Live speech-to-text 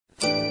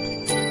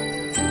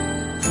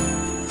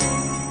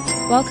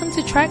Welcome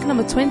to track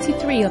number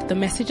 23 of the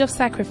Message of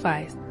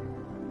Sacrifice.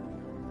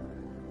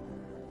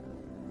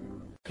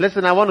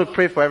 Listen, I want to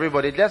pray for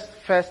everybody. Just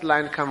first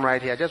line, come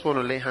right here. I just want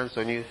to lay hands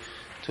on you.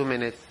 2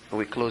 minutes and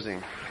we're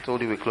closing. I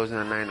told you we're closing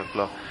at 9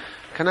 o'clock.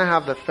 Can I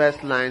have the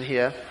first line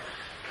here?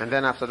 And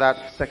then after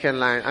that, second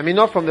line. I mean,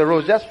 not from the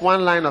rows, just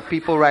one line of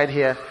people right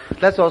here.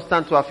 Let's all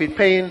stand to our feet.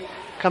 Payne,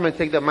 come and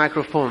take the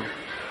microphone.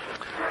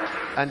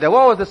 And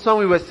what was the song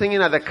we were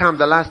singing at the camp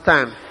the last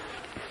time?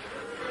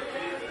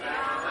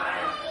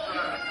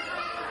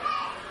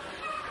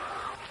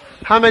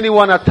 How many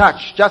want a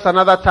touch? Just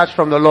another touch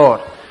from the Lord.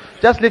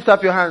 Just lift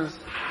up your hands.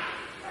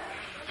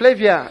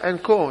 Flavia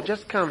and Co,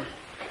 just come.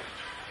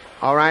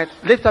 Alright,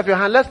 lift up your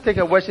hand. Let's take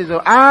a worship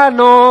song.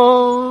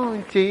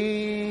 Anointing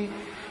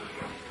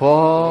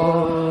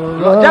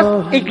for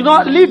just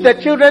ignore, leave the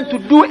children to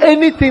do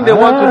anything they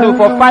want to do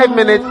for 5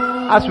 minutes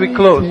as we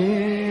close.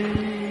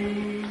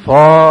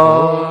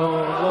 Fall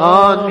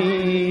on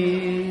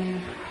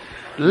me.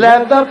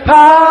 Let the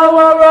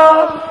power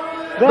of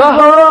the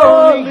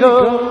Holy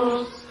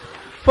Ghost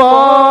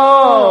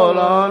fall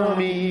on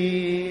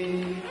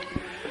me.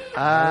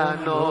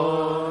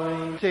 Anointing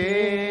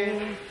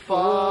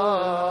fall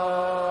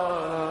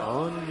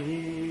on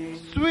me.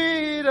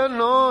 Sweet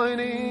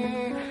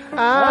anointing.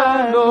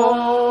 Anointing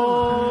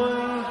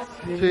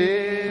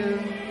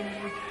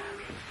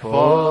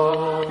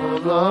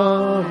fall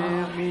on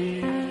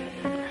me.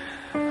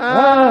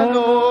 Anointing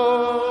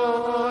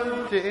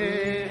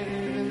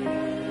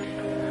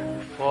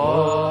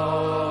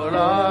fall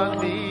on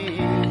me.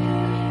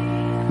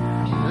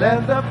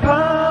 Let the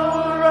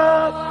power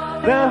of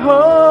the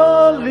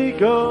Holy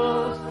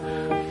Ghost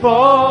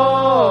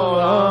fall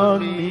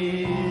on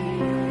me.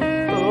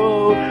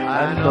 Oh,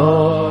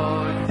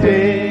 anointing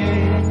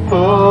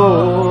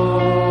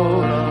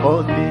fall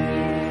on me.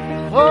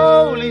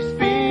 Holy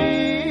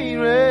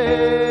Spirit,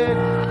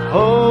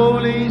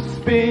 Holy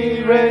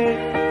Spirit,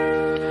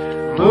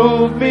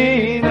 move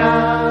me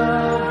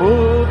now,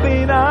 move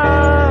me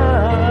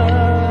now.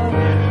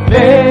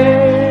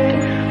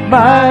 Make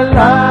my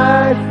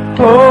life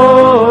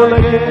whole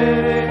again.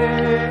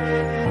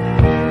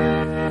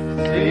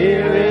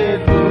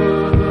 Spirit,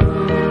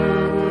 move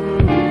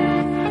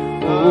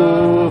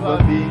over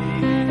me.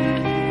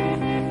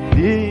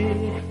 The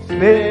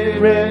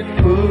Spirit,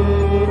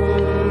 move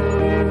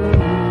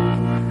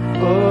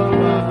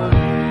over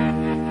me.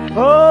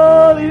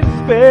 Holy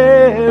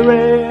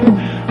Spirit,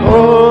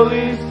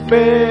 Holy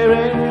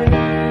Spirit,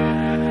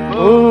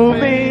 move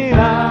me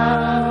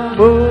now,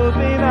 move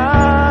me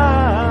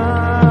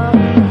now.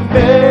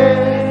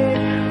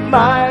 Make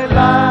my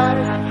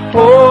life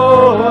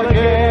whole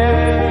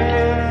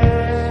again.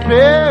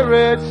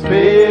 Spirit,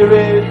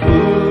 Spirit,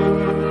 move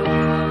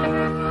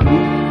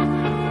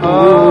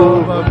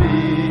over me.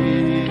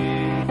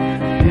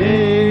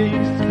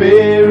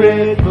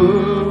 Spirit,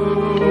 move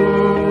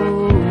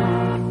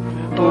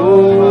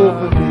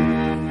over me.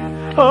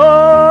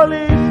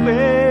 Holy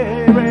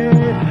Spirit,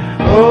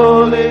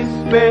 Holy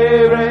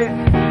Spirit,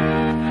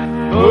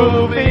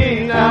 move me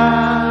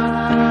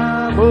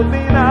now, move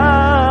me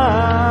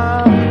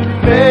now.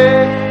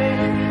 Make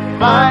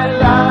my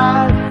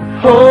life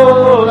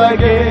whole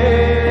again.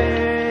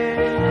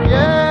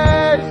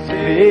 Yes,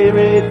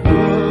 Spirit,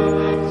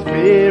 move,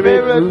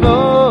 Spirit,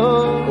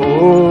 move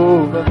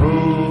over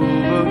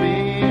me.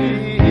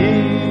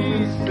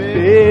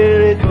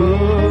 Spirit,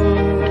 move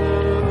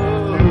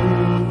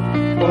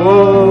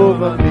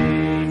over me.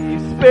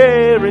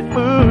 Spirit,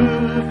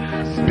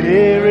 move,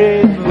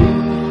 Spirit,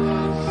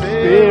 move,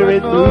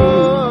 Spirit,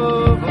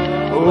 move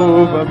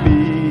over me.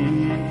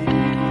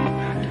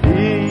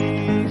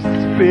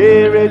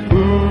 Spirit,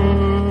 move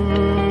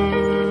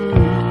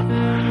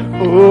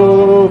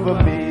over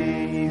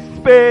me.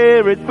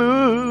 Spirit,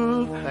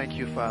 move. Thank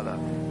you, Father.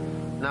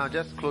 Now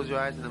just close your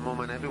eyes in a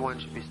moment. Everyone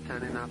should be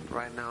standing up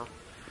right now.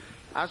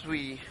 As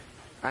we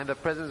are in the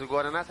presence of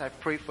God and as I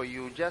pray for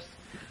you, just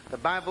the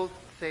Bible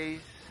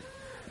says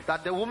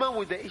that the woman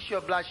with the issue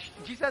of blood,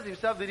 Jesus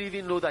himself didn't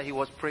even know that he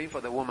was praying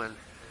for the woman,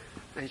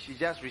 and she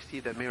just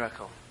received a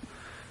miracle.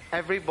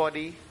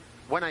 Everybody,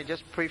 when I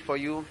just pray for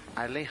you,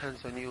 I lay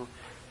hands on you,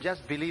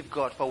 just believe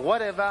God for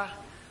whatever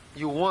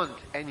you want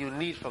and you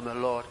need from the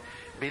Lord.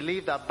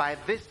 Believe that by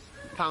this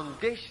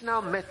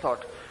foundational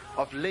method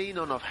of laying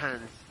on of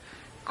hands,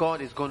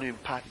 God is going to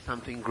impart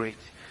something great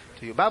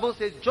to you. Bible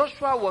says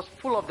Joshua was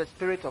full of the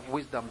spirit of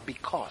wisdom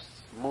because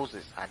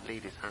Moses had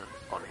laid his hands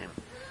on him.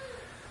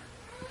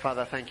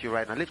 Father, thank you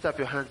right now. Lift up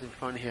your hands in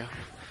front here.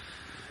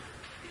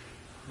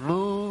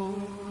 Move,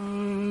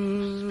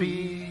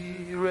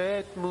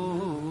 Spirit,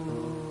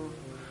 move.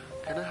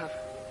 Can I have?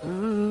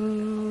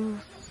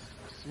 Move,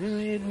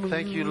 Spirit, move.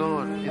 Thank you,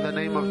 Lord, in the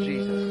name of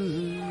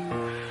Jesus,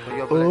 for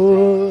your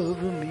blessings.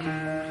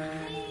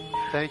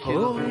 Thank you,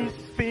 Lord. Holy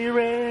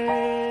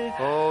Spirit.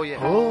 Oh, yes.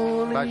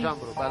 Holy Spirit.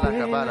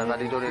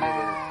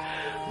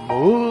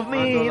 Move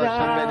me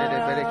now.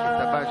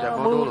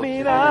 Move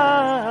me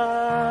now.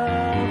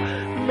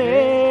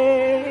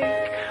 Make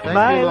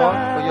my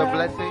life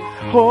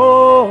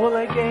whole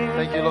again.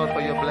 Thank you, Lord,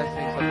 for your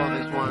blessings upon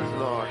this one. ones,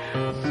 Lord.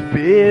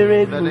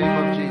 Spirit, In the name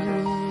of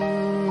Jesus.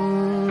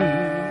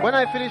 When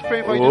I finish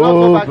praying for you, do not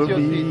go back to your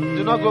seat.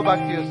 Do not go back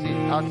to your seat.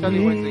 I'll tell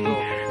you when to go.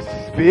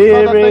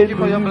 Spirit, Father, thank you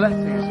for your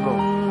blessings,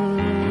 Lord.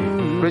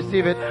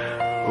 Receive it.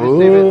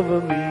 Receive it.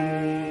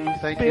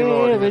 Thank you,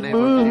 Lord, in the name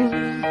of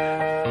Jesus.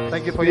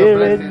 Thank you for your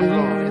blessings,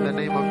 Lord, in the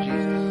name of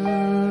Jesus.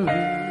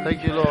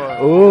 Thank you, Lord,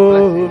 for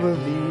your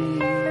blessings.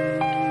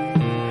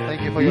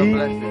 Thank you for your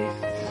blessings.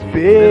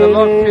 May the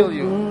Lord fill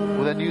you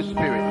with a new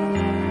spirit.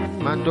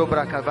 Mando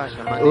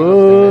brakavasha,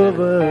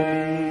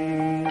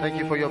 thank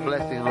you for your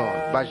blessing, Lord.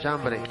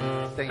 Bajambre.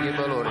 Thank you,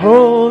 Lord.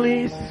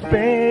 Holy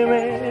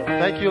Spirit.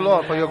 Thank you,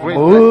 Lord, for your great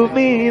move blessings.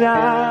 Me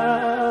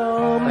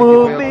now.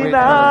 Move me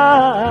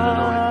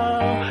now.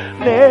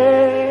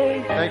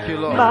 Thank you,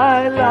 Lord.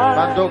 My life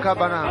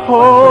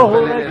whole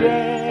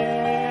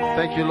again.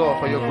 Thank you, Lord,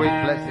 for your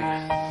great blessings.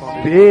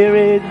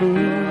 Spirit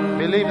move.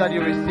 Believe that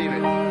you receive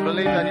it.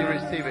 Believe that you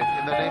receive it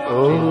in the name of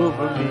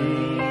Jesus.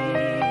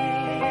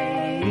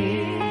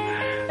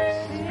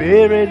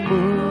 Spirit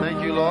move.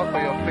 Thank you, Lord, for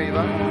your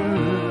favor.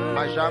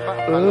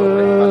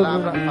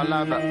 Palabra.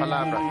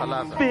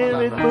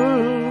 Spirit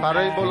move.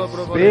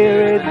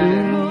 Spirit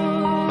move.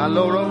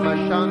 Maloro,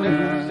 Mashande,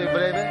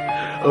 Sebreve.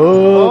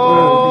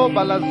 Oh,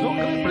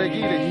 Balazukri,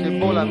 Pregile,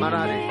 Shebola,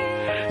 Marade.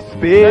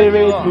 Spirit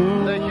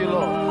move. Thank you,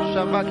 Lord.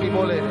 Shambaki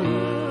Bolere.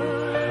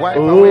 Wipe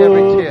away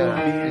every tear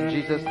in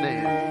Jesus'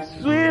 name.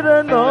 Sweet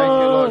anointing.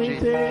 Thank you, Lord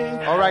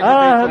Jesus. All right, you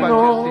may go back to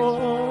your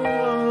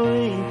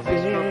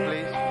seats.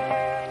 Please.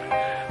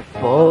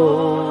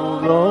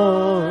 Fall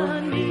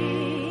on me.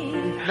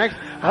 Next.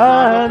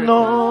 Anointing.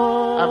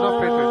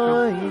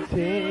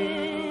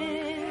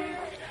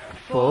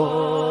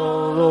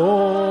 Fall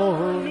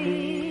on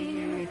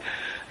me.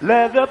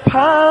 Let the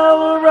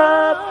power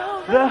of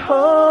the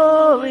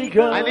Holy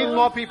Ghost. I need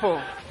more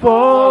people.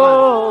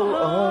 Fall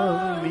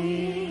on me.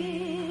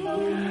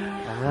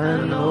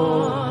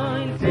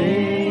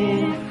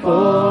 Anointing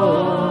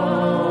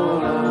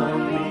fall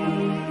on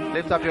me.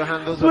 Lift up your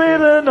hand, those Sweet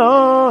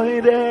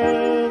anointing, anointing,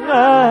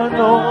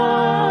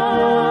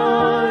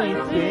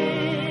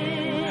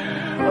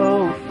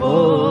 oh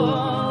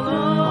fall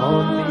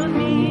on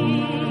me.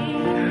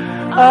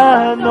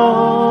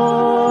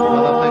 Anointing,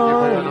 Father, thank you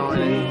for your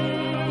anointing.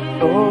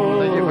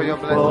 Thank you for your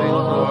blessings,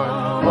 Lord.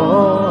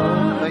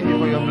 Thank you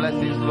for your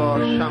blessings,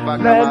 Lord.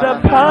 Let the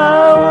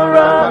power of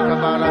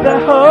the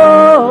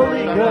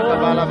Holy Ghost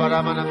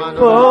fall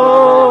on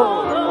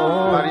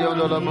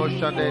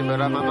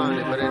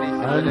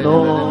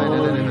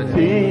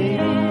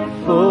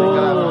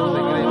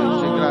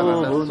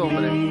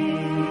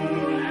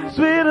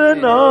sweet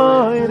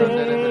anointing,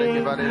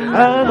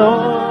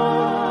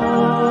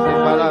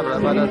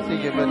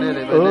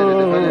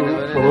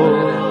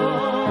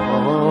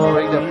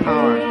 bring the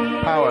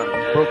power,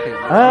 broken.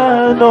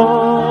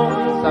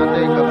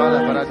 Sunday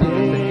Kabbalah Paradise,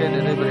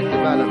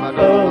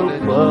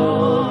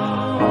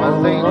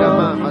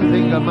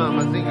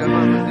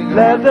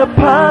 let the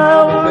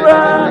power of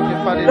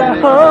the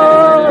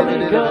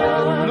Holy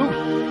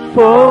Ghost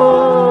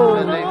fall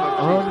in the name of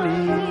on Jesus. me.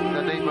 In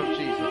the name of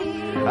Jesus.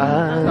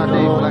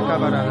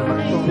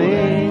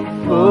 Sing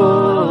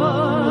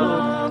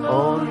fall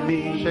on me.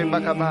 Let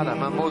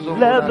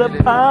the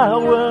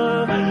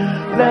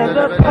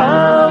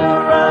power of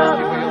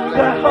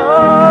the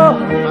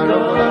Holy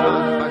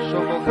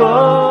Ghost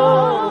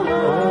fall.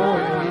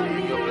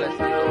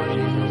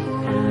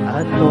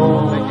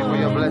 Thank you for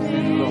your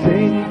blessings, Lord.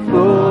 Sing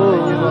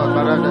Thank you, Lord.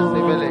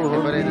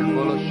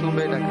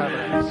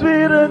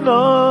 sweet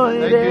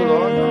anointing, Thank you,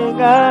 Lord.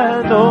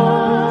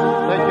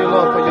 Thank you,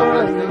 Lord, for your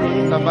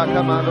blessings.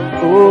 Tabakamado.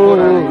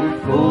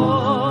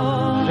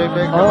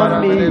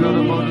 On me.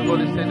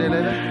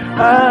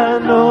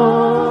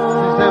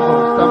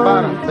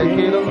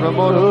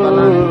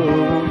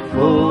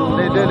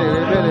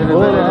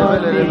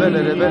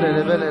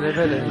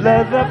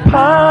 Let the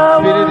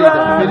power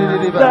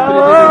of the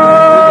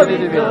Holy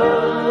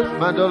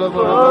Ghost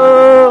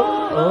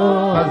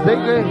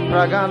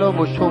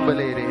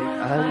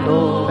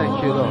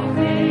Thank you, Lord.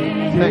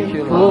 Thank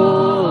you,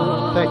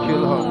 Lord. Thank you,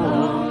 Lord.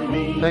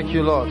 Thank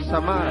you, Lord.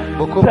 Samara.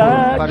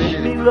 touch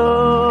me,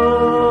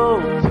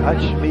 Lord.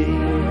 Touch me.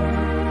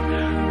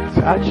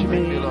 Touch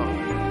me.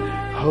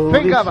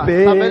 Holy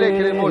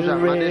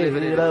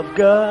Spirit of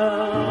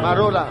God.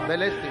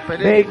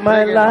 Make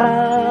my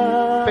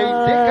life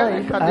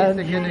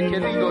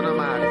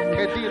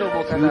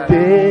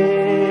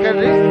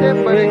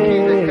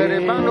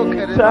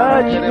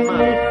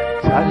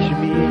touch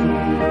me.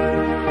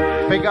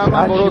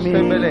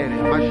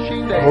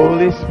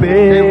 Holy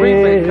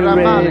Spirit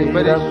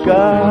of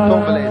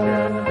God,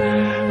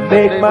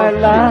 make my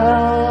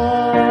life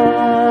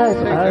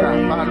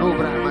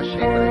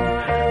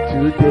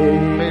today.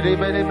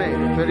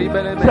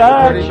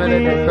 Touch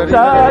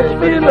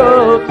me,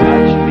 Lord,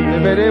 touch me.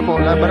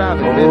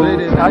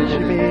 Touch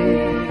me.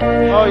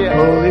 Oh, yes.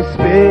 Holy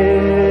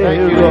Spirit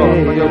Thank you,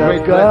 Lord, for your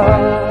great of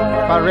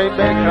God,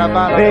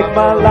 make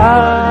my life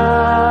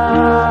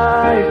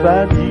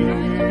anew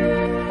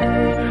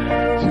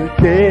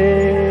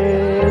today.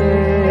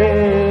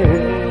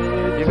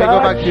 me go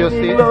back to your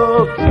seat.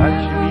 Lord,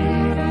 touch me.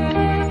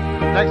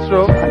 Next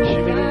row. Touch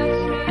me.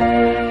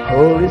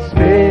 Holy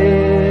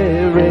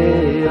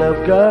Spirit of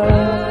God,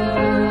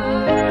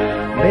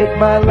 make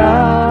my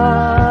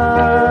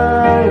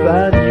life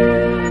anew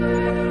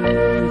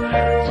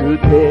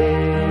today.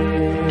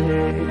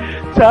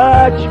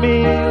 Touch me,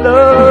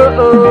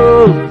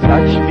 Lord,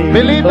 touch me.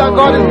 Believe that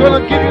God is going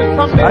to give you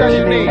something that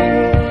you need.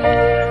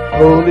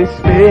 Holy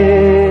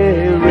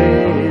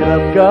Spirit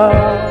of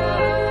God,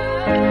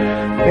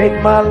 make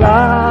my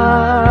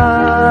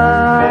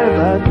life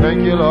anew.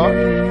 Thank you, Lord.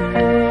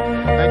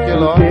 Thank you,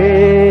 Lord.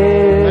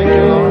 Thank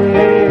you, Lord.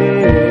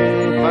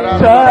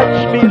 Touch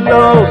me,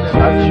 Lord,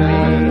 touch me,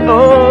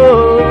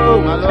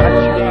 oh,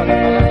 touch me.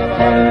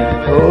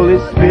 Holy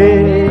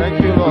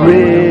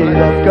Spirit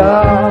of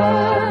God,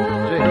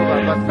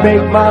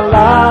 make my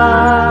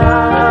life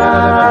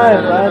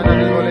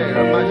anew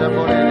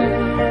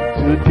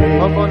today.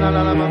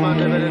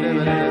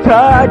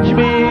 Touch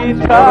me,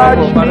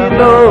 Lord,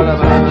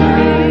 touch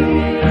me,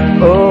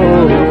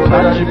 oh,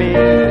 touch me.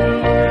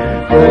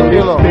 Holy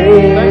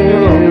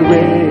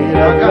Spirit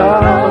of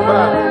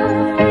God,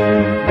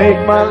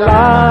 make my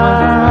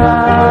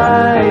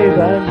life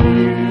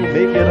anew,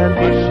 make it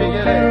anew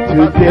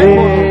today.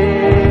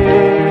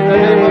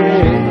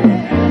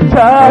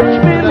 Touch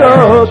me,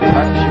 Lord,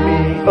 touch me,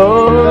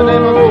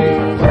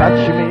 oh,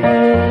 touch me.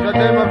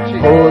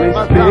 Holy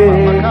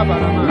Spirit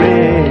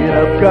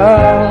of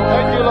God,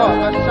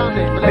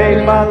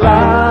 make my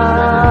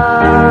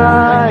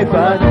life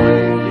anew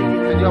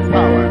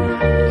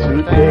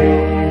today.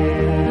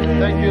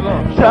 Thank you,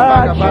 Lord.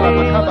 Touch me,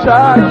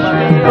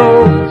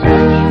 oh,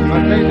 touch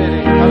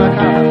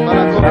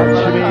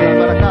me.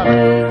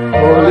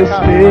 Holy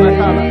Spirit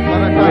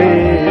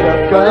of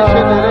God,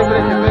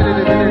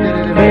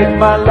 make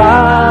my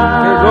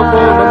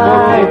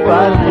life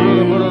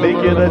anew,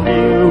 make it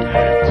anew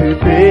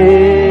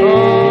today.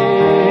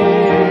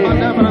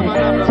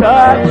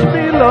 Touch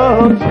me,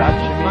 Lord,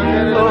 touch me,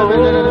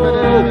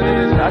 Lord,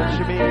 touch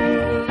me.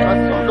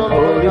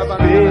 Holy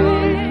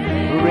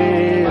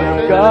Spirit of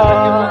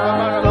God,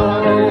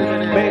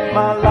 make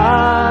my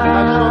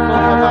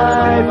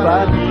life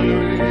anew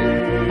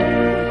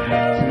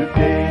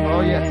today.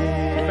 Oh, yes.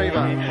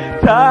 Favor.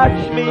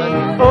 Touch me,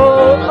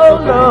 oh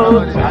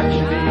Lord, touch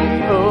me,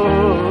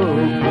 oh,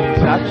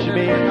 touch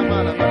me.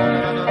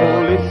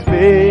 Holy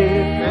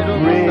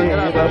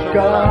Spirit of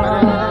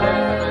God,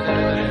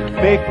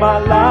 make my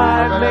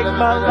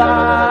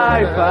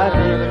life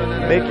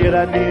anew, make it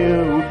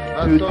anew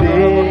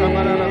today.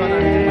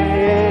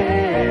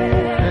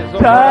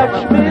 Touch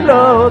me,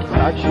 Lord,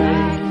 touch me,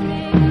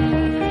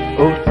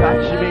 oh,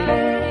 touch me.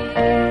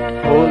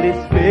 Holy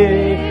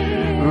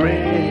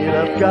Spirit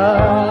of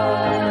God,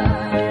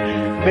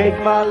 make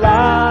my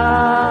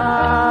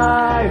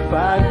life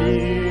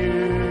anew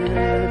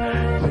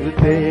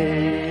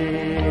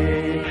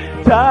today.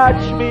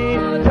 Touch me,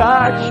 oh,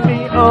 touch me,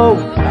 oh,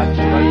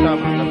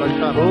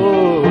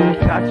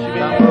 touch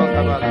me.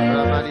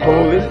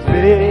 Holy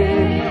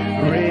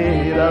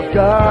Spirit of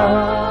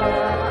God,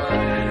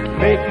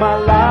 make my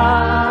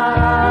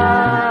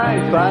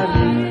life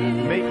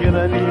anew, make it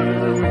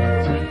anew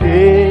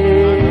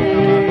today.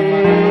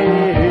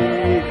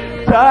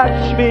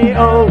 Touch me,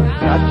 oh,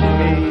 touch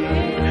me,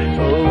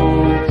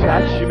 oh,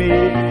 touch me.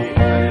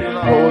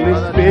 Holy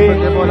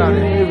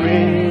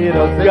Spirit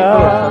of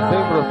God,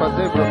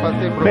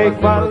 make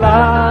my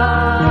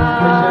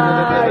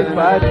life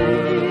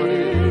anew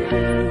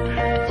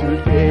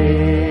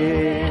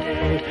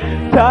today.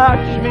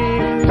 Touch me,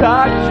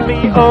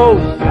 oh,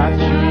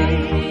 touch me,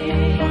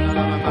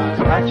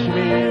 touch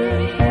me.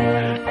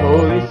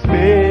 Holy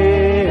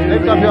Spirit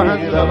Lift up your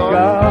hands to the of Lord.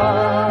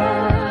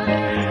 God,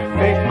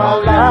 make my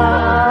life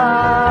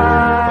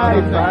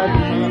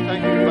anew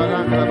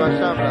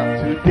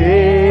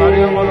today.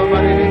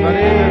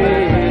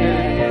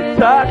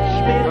 Touch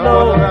me,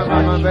 Lord,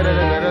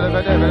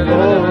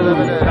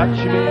 touch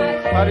me.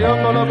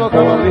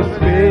 Holy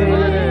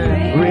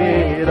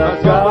Spirit of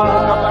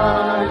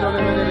God,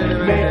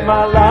 make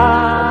my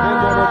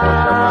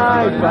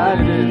life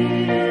anew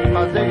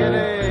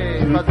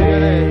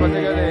today.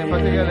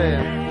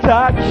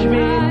 Touch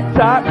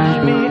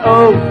me,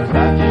 oh,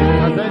 touch me,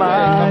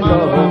 my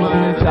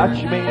Lord, touch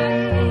me.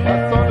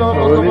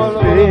 Holy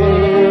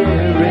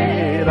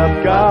Spirit of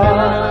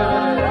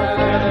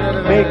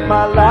God, make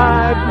my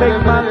life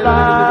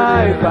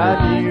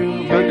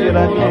anew, make it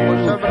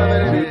anew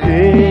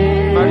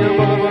today.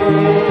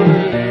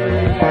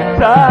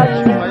 Touch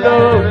me,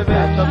 Lord,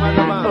 touch me,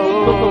 oh,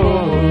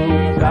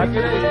 touch me.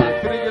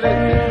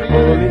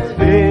 Holy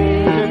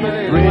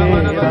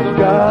Spirit of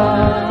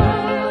God,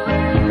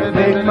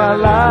 make my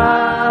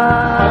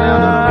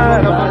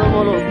life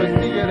anew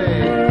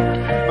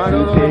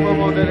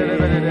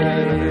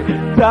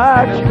today.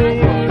 Touch me,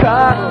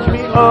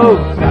 oh,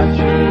 touch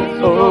me,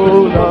 oh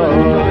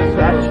Lord,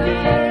 touch me.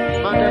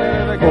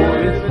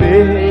 Holy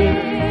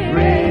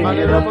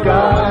Spirit of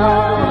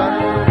God,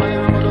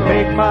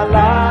 make my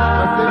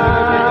life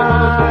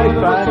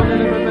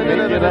anew,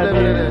 make it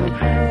anew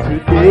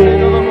today.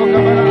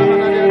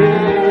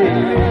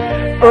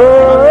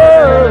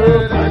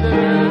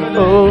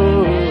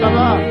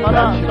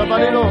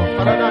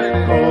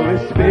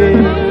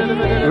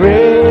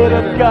 Spirit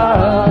of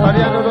God,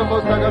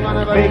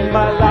 make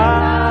my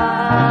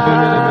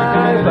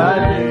life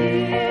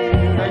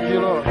anew. Thank you,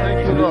 Lord.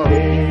 Thank you, Lord.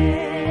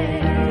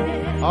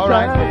 All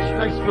right,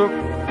 next group.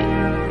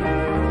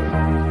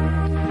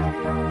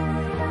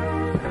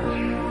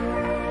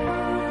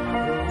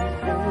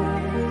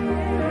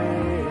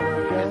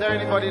 Is there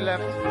anybody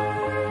left?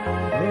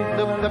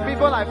 The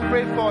people I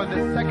prayed for in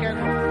the second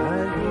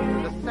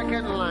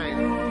line,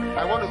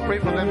 I want to pray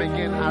for them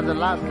again at the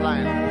last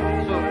line.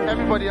 So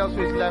everybody else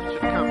who is left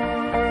should come.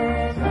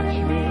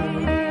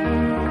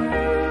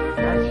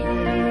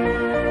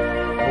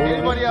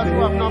 Anybody else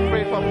who have not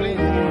prayed for, please.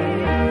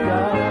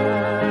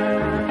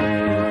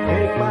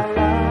 Make my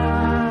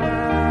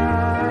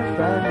life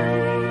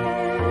anew.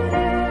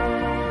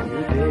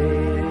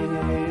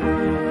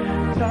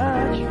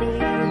 Touch me,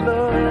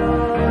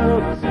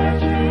 Lord,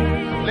 touch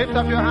me. Lift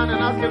up your hand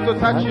and ask him to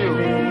touch you.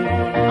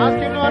 Ask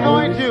him to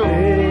anoint you.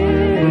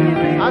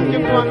 Ask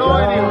him to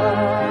anoint you.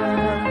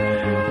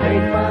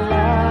 Make my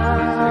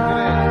life anew.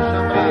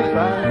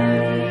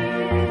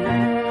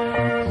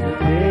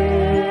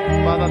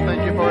 Father,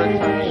 thank you for a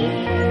touch.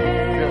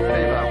 Your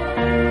favor.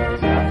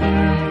 Touch me,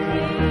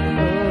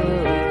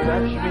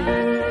 touch me.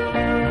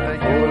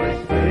 Thank you, Holy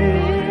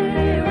Spirit.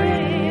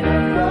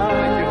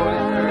 Thank you, Holy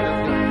Spirit of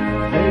God.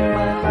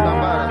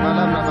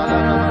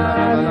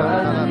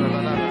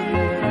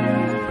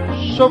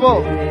 Shobo,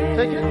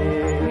 take it.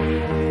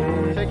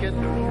 Take it.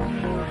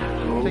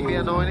 Take the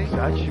anointing.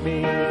 Touch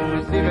me.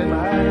 Receive it.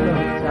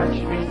 Touch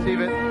me.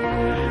 Receive it.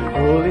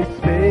 Holy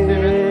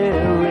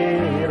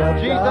Spirit of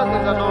Jesus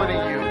God, is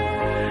anointing you.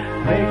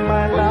 make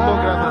my life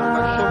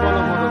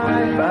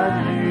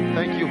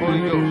Thank you,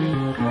 Holy Ghost.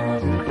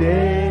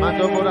 today. A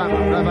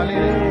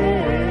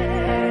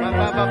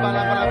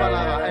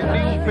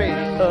new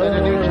space and a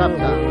new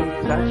chapter.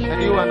 A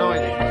new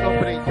anointing.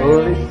 Opening.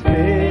 Holy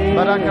Spirit,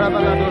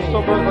 Barakrabalado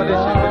sopro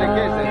valesce per le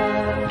chiese.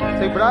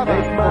 Sei brava,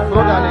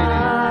 frodalene.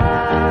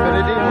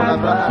 Peredimo la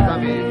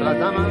brahatami,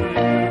 blasama.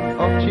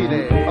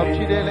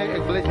 Obcide le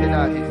ecclesie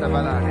dati,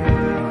 sabalane.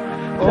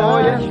 Oh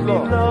yes,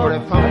 Lord, for a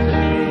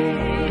fountain.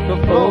 To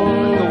flow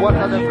and to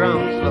water the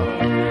grounds, Lord.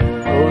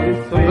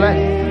 To bless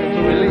and to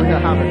release the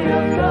harvest.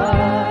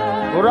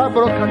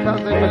 Urabro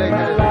kataze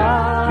belekere.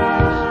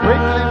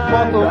 Sprinkling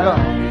forth, O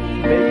God.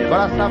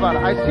 Barasabar. I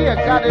see a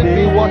garden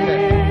being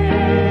watered.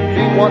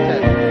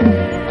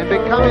 And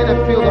becoming a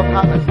field of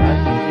harvest.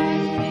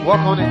 Walk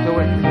on into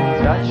it.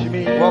 touch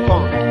me. Walk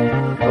on.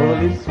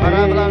 Holy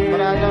Spirit,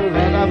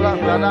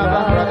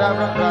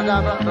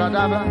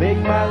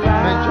 make my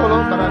life.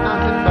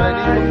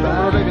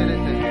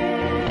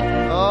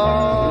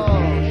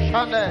 Oh,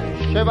 Shande,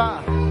 Sheba,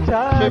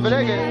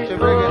 Shebrege.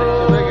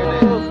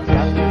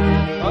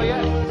 Oh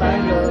yes,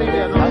 receive the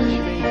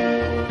anointing.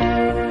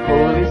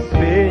 Holy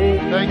Spirit,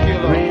 Thank you,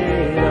 Lord.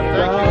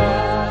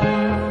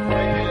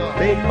 Thank you.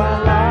 make my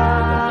life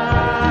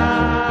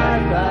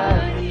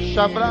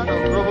Shabrano,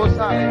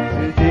 Robosale,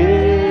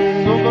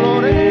 today.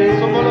 Sombolore,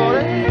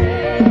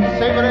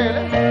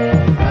 Sebrele,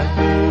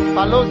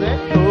 Palose,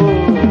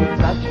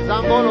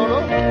 Zambololo,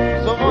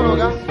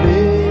 Somologa,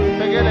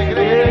 Segele,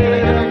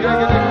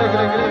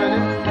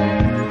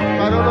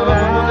 Parolo,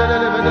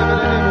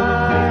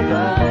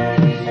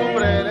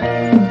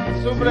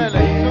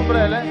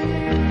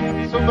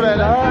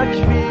 Sumbrele, Touch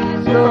me,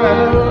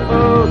 Sumbrele,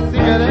 Lord.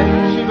 Sigele,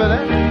 Shibele,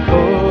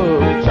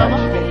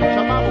 Touch me,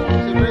 Chamamu,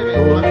 Sibrele,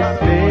 Holy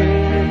Spirit,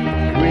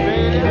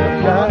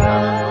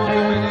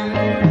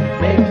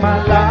 make my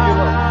life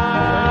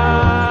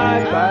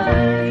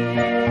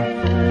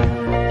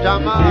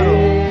Chamaro,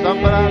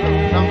 Zambrano.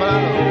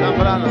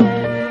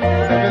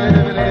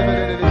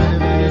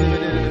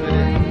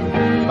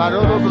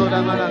 Barolo,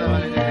 Brodamana,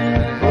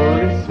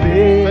 Holy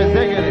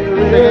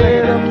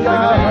Spirit of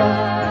God,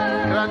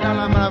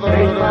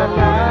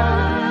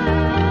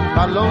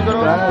 Palondro,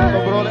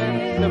 Sobrole,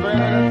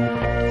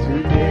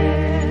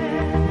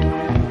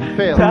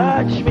 Fail.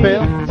 touch me,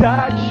 Fail.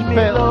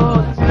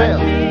 Lord, Fail.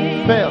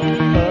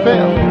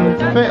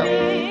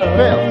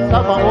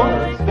 Sapamo.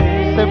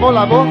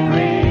 Semolabo.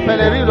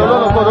 Pelerino,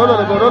 Borolo.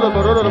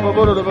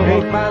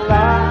 make my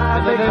life.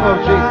 In the name of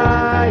Jesus.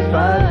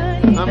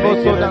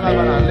 Amboso da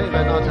Lavana, live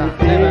another.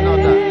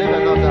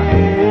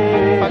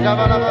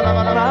 Pagavana,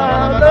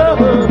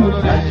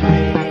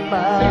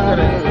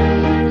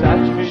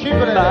 Touch me,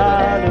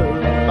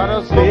 Para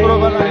sopro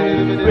valere,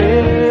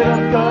 Spirit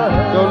of God,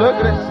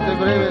 Dolores de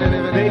breve,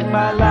 make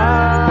my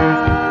life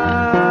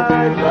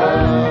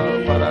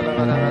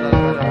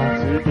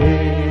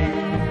today.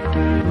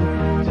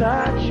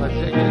 Touch me,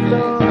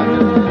 Lord.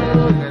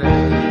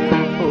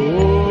 Oh,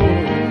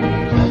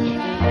 touch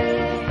me,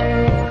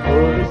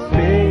 Holy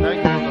Spirit.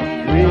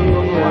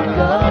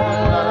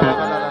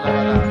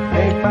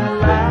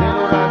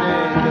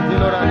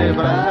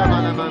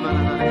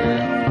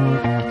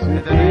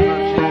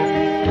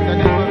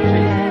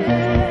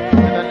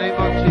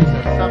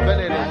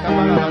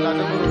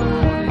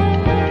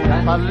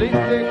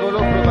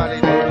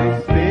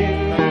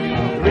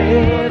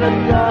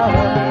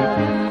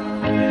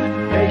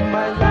 Make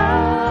my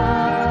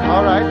life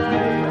All right.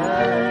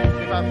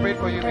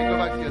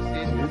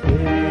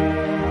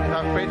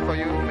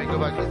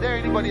 work. Is there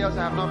anybody else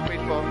I have not prayed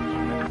for?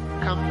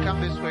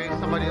 Come this way.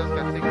 Somebody else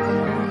can take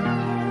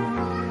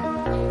this.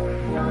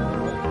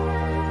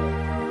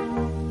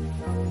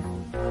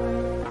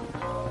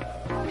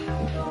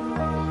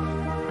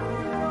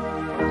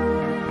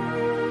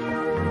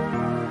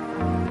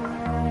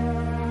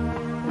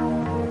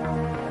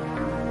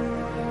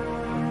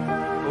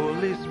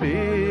 Holy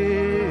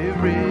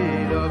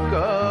Spirit of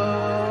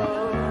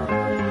God,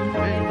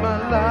 make my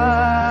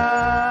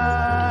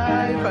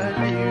life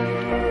anew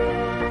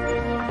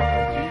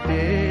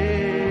today.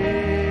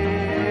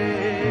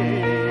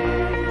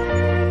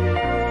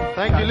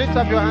 Thank you. Lift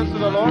up your hands to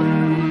the Lord.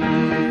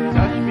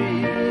 Touch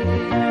me,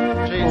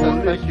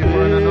 Jesus, thank you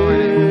for an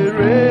anointing.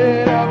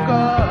 Spirit of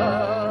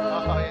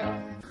God. Oh,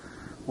 yeah.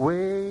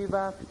 Wave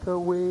after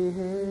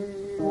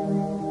wave,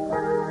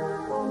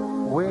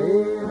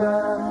 wave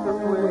after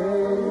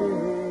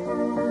wave,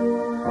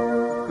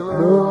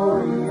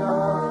 glory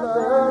of the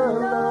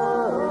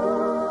Lord,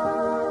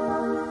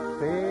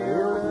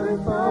 fill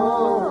this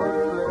whole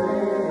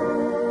place.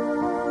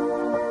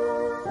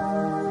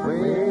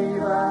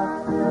 Wave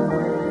after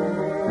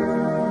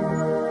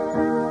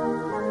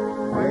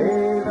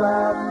wave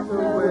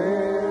after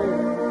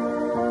wave,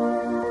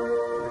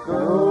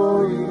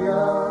 glory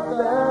of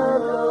the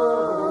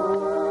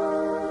Lord,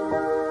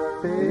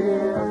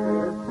 fill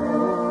this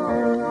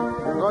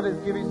whole. God is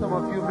giving some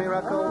of you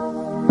miracles,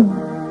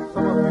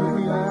 some of you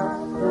healings,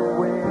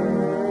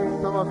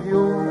 some of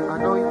you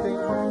anointing,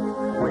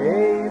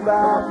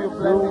 some of you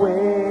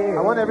blessings. I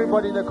want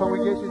everybody in the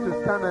congregation to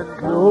stand and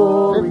lift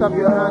up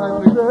your hand as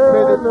we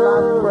pray this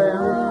last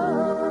prayer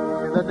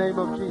in the name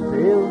of Jesus.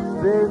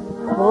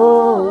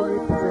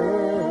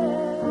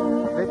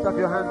 Lift up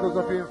your hands, those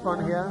of you in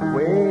front here.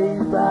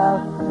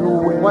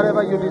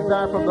 Whatever you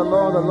desire from the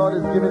Lord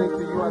is giving it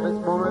to you at this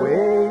moment.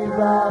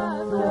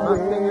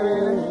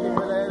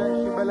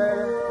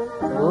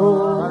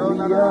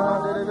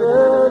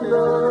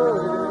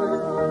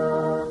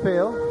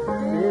 Fail.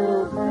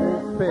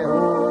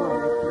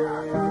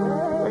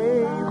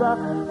 Wave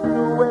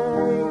after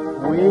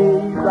wave,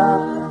 wave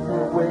after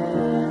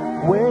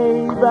wave,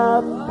 wave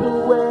after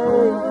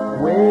wave,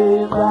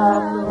 wave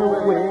after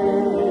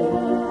wave.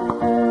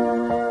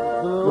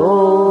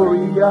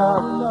 Glory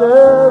of the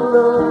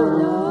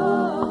Lord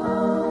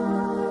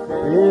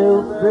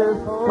fills this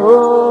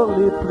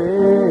holy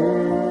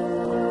place.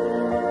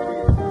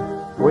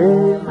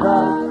 Wave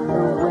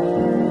after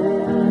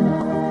wave,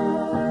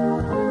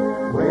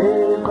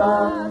 wave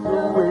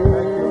after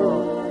wave,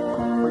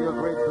 for your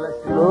great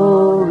blessing.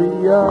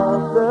 Glory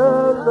of the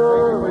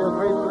Lord, for your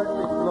great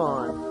blessing,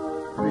 Lord,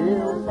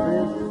 fills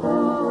this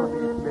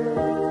holy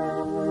place.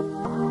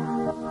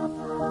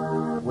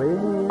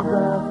 Wave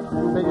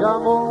after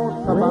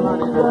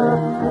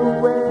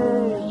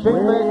wave,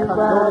 wave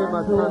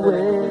after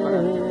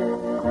wave,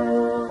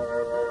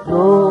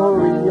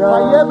 glory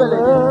of the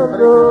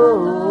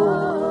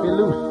Lord. Be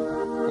loose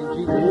in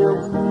Jesus' name.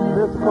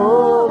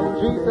 In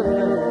Jesus'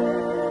 name.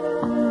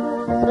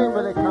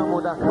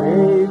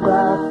 Wave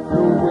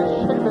after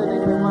wave,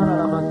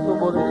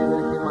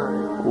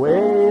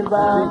 wave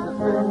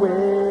after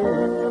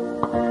wave,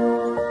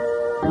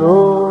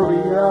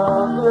 glory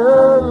of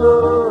the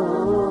Lord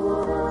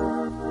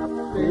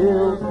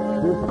fills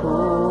this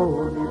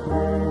holy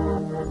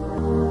place.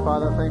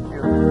 Father, thank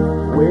you.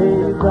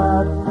 Wave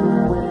after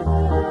wave,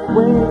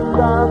 wave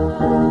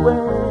after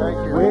wave, thank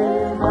you.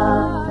 Wave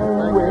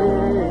after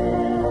wave,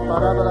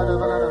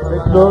 the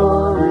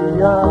glory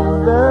of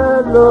the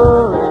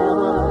Lord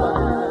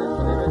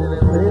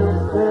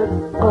fills this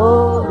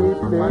holy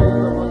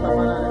place.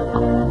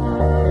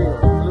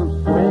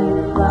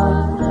 Wave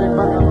after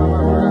wave,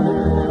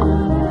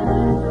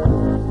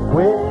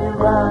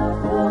 wave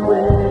after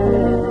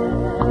wave,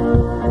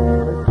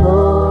 the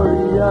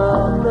glory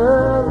of the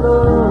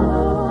Lord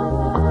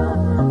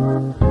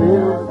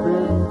fills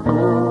this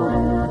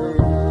holy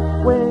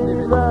place.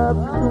 Wave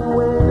after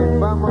wave, wave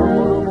after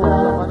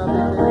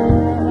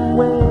wave,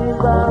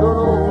 wave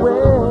after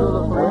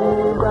wave,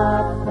 wave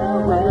after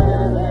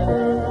wave,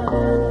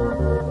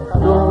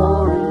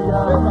 glory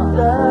of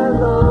the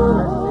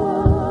Lord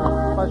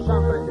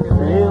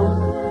fills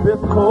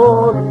this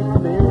holy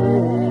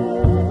place.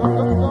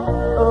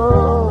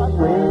 Oh,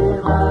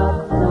 wave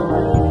after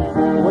wave,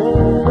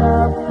 wave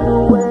after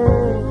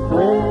wave,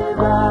 wave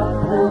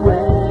after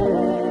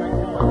wave,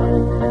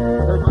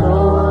 the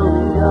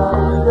glory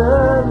of the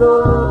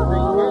Lord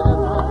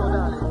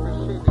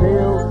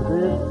fills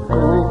this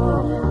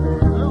holy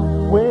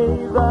place.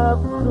 Wave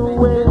after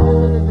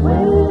wave,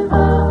 wave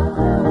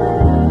after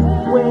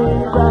wave,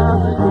 wave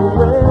after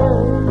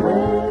wave,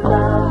 wave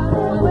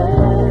after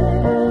wave,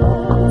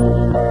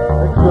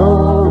 the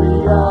glory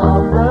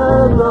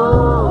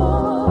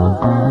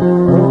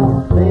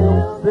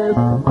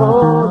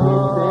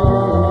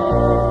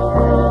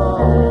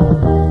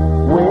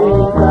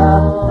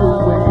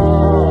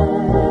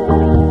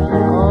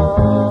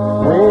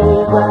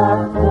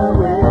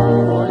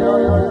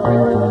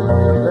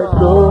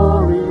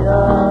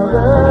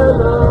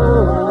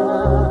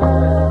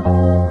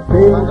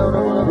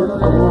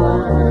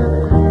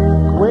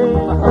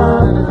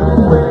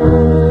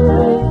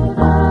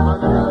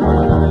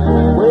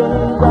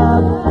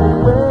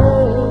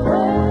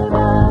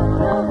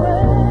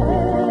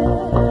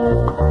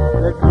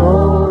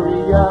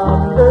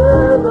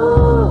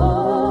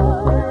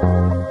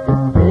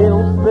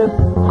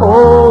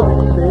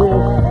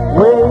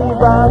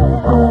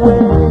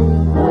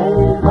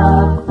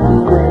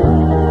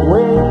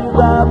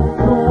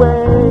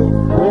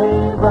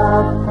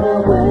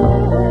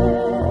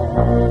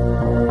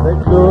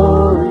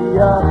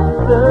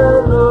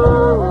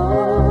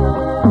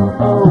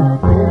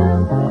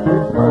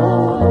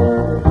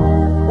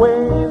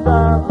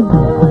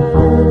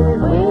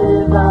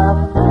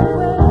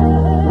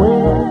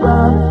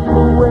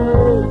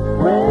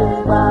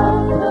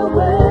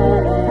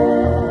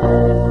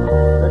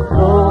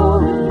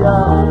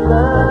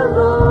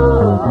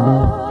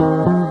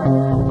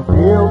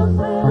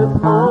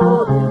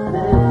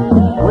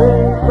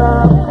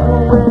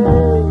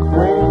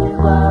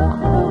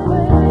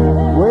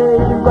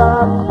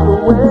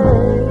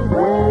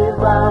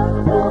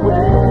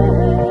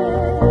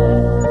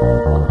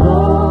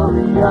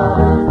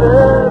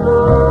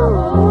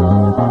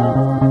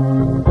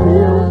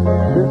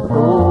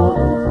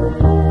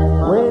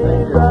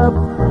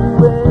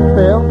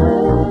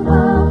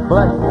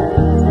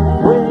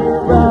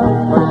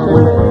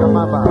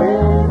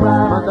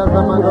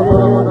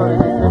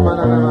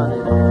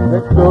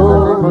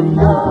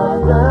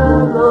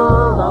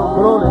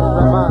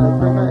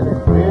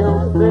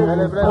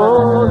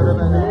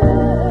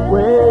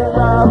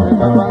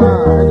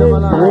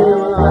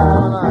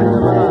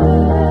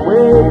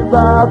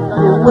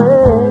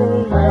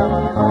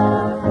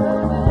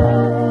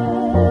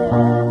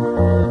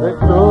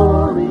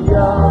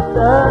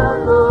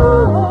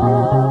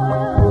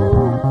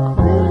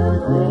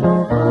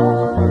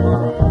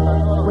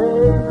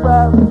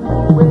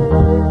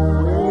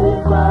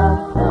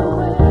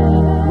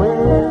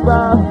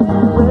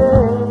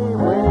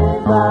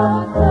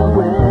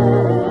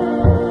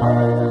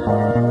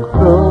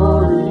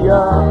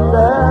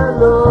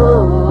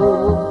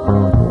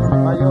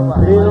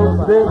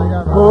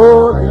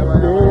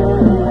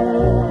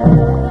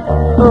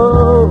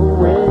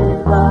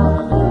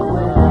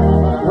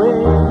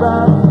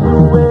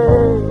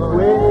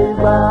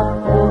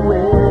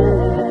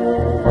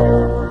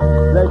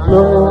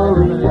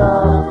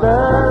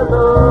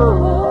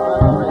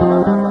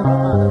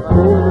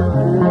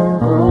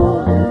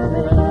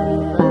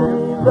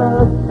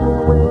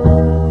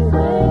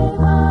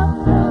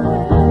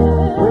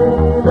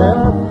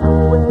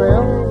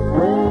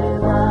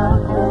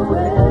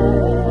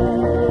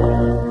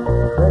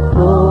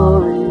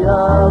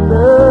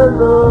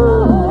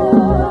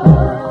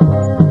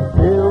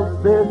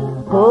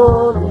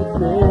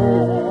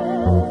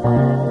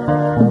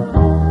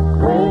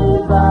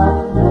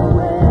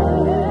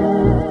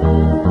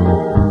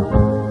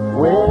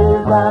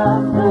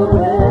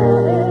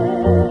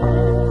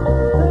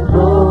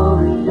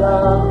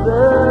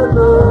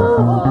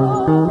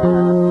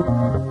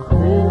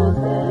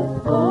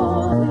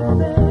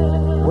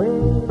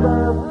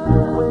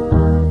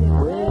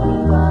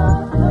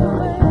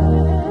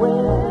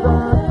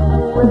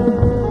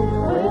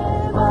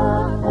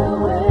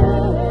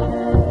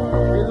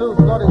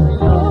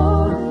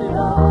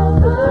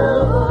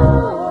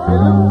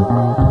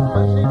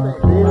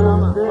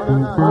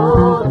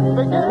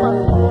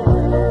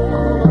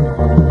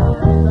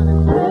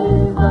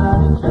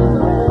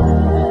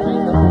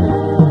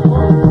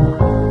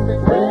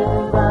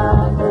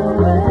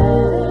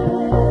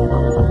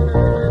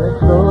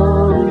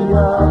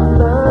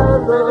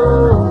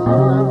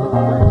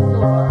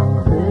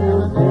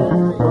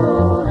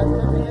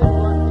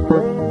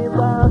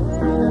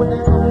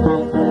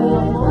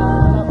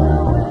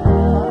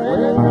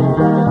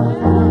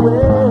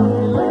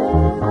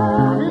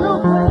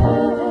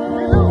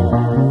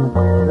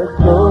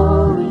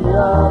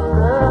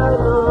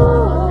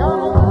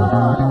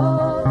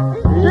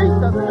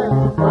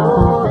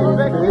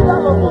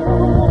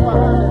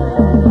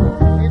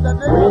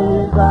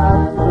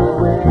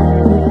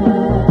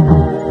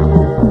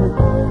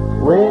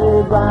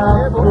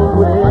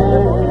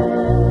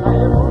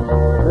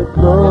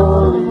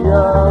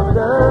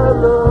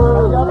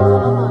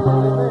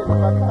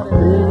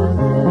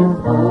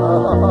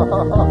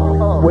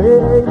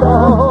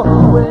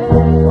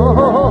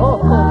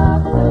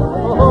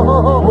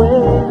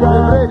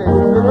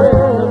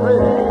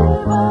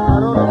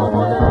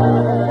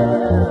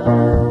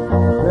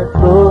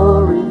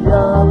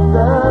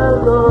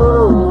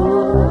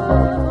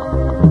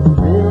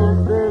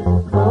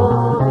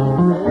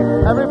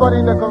Everybody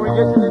in the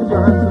congregation, lift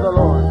your hands to the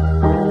Lord.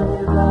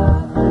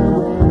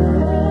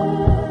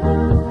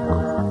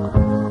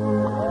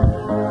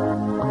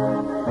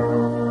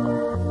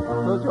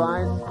 Close your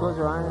eyes, close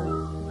your eyes.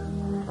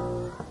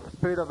 The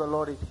Spirit of the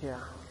Lord is here.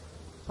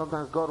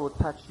 Sometimes God will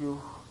touch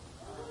you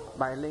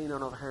by laying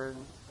on of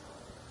hands.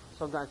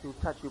 Sometimes He will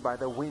touch you by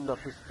the wind of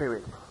His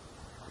Spirit.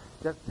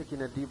 Just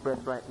taking a deep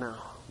breath right now.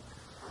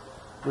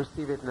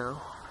 Receive it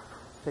now.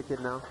 Take it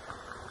now.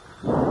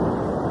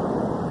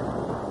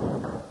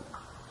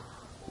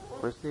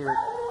 Receive it.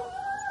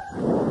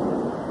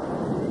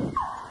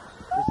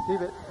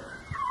 Receive it.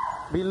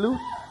 Be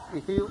loose. Be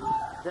healed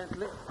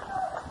gently.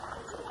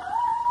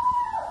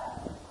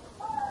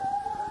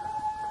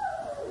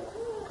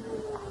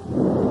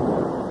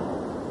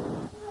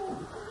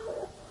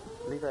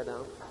 Leave her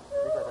down.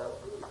 Leave her down.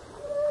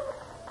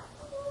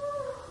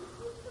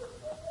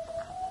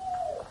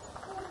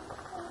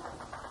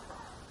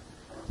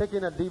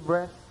 Taking a deep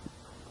breath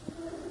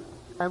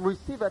and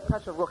receive a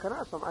touch of God. Can I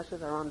have some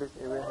ashes around this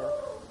area here?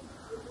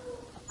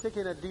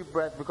 Taking a deep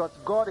breath because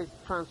God is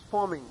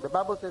transforming. The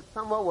Bible says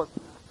Saul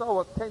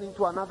was turned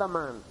into another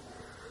man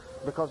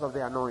because of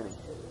the anointing.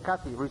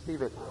 Kathy,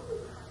 receive it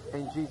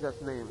in Jesus'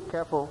 name.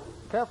 Careful,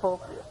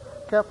 careful,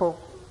 careful.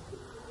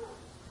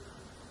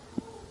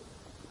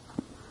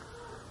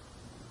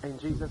 In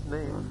Jesus'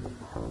 name.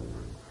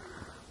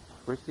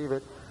 Receive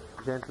it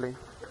gently.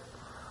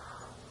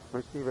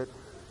 Receive it.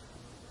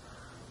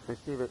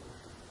 Receive it.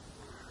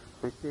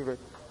 Receive it.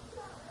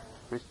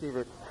 Receive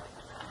it.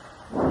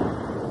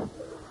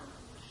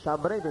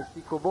 Shabrebe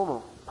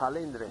sikobomo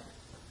palendre.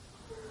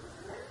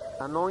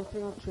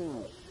 Anointing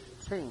change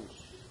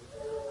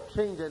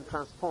and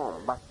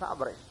transform.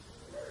 Basabre.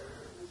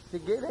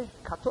 Sigere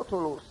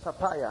katotolo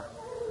sapaya.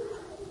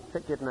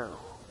 Take it now.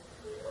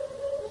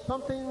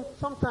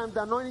 Sometimes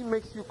the anointing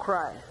makes you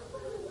cry.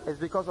 It's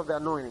because of the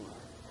anointing.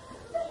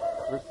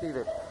 Receive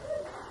it.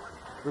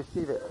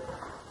 Receive it.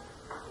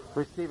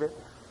 Receive it.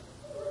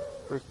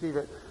 Receive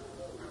it.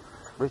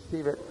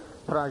 Receive it.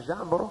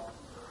 Prajambro.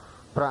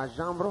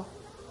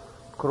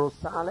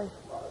 Crosale.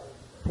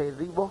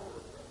 Terribo.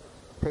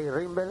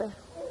 Terrible.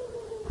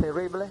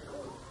 Terrible.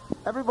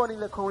 Everybody in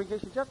the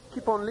congregation, just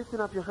keep on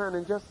lifting up your hand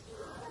and just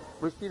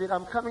receive it.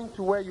 I'm coming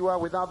to where you are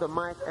without the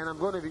mic, and I'm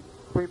going to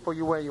pray for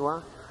you where you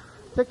are.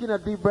 Taking a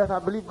deep breath. I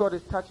believe God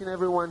is touching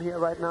everyone here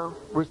right now.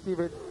 Receive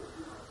it.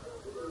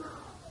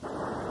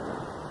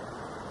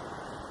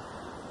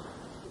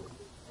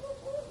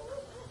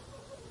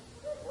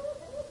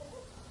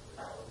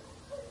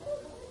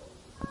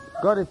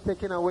 God is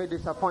taking away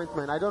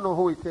disappointment. I don't know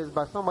who it is,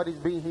 but somebody's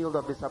being healed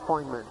of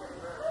disappointment.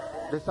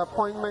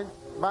 Disappointment,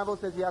 Bible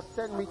says He has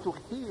sent me to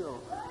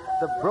heal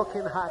the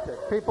brokenhearted.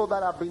 People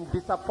that have been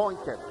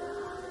disappointed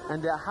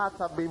and their hearts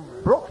have been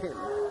broken.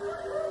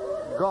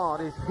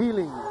 God is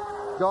healing.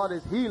 God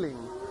is healing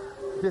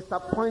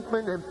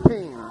disappointment and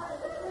pain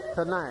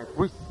tonight.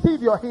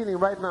 Receive your healing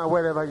right now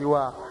wherever you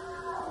are.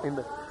 In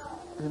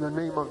the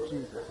name of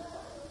Jesus.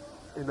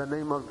 In the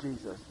name of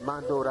Jesus.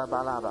 Mandora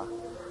balaba.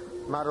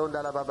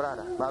 Maronda la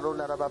babrada.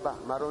 Maronda la baba.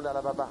 Maronda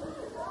la baba.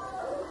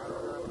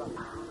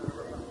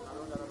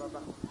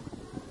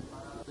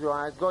 Your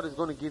eyes. God is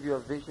going to give you a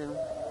vision.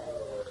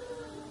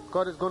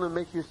 God is going to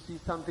make you see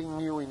something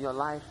new in your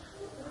life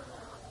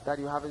that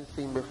you haven't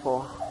seen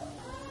before.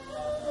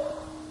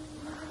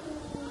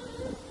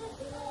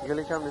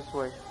 Gilly, come this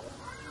way.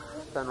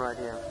 Stand right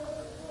here.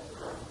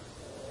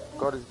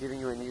 God is giving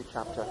you a new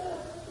chapter.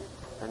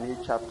 A new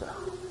chapter.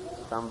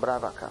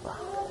 Sambrava kaba.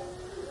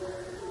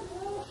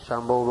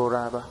 Shambolo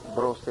raba.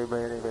 Brose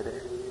bere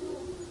bere.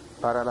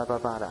 Para la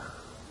babara.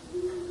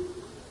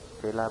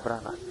 De la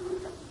brava.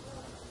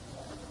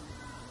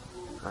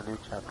 A new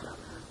chapter.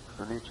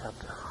 A new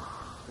chapter.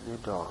 A new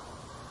door.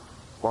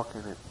 Walk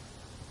in it.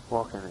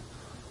 Walk in it.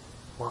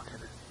 Walk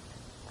in it.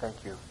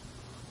 Thank you.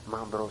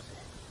 Mambrosi.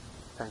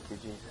 Thank you,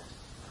 Jesus.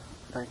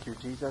 Thank you,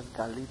 Jesus.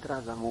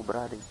 Galitra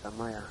Zamubradi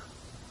Samaya.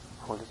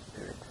 Holy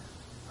Spirit.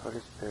 Holy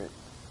Spirit.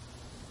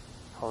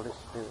 Holy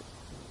Spirit.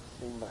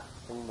 Simbra,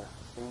 Simbra,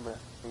 Simbra,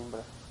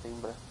 Simbra,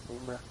 Simbra,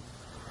 Simbra.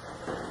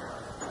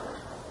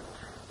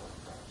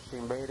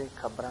 Simbere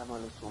Cabrama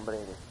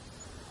Lumbrere.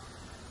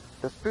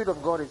 The Spirit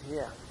of God is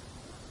here.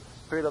 The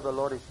Spirit of the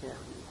Lord is here.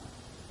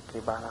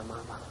 Kibala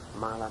Mama,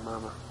 Mala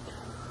Mama,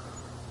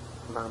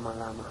 Mama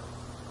Lama,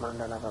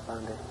 Mandala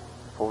Babande,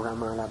 Pura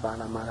Mala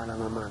Bala Mala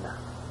Mamanda,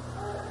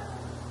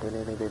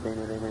 Dele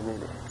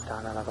Bene,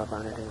 Tala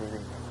Babane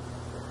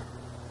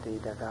de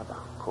Dagaba,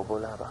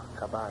 Kobolaba,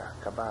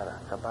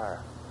 Kabara,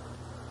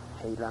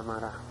 Heila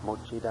Mara,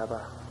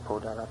 Mochidaba,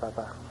 Podala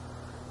Baba,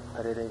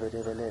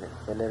 Velere,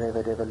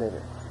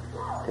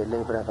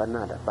 Telebra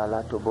Banada,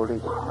 Balato Boli,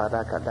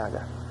 Padaka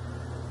Daga,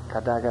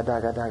 Kadaga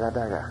Daga Daga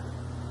Daga.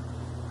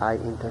 I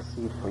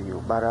intercede for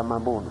you.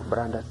 Baramabon,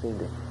 Branda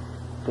Sende,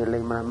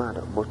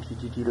 Telemramado,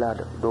 Bochichi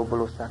Lado,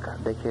 Dobolo Saka,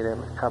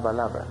 Dekerem,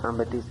 Kabalabra,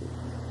 Ambedisi,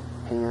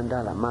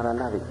 Heyandala,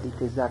 Maralavi,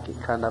 Itezaki,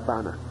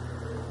 Kanabana,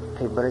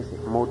 Tebrese,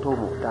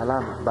 Motomo,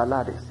 Dalama,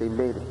 Balade,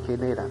 Sembele,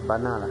 Kenera,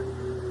 Banala,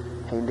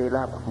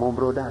 Hendelaba,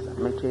 Mombrodasa,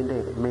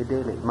 Mechendele,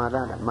 Medele,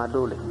 Marada,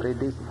 Madole,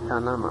 Bredesi,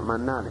 Tanama,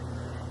 Manale,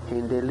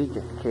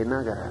 Hendelike,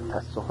 Kenagara,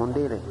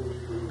 Tassohondele,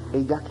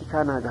 Egaki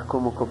Kanaga,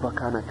 Como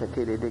Copacana,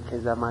 Catele de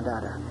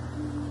Kezamadara.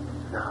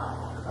 No,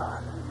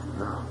 Lord,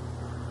 no.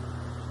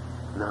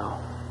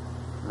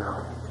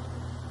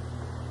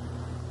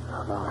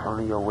 Lord,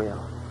 only your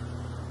will.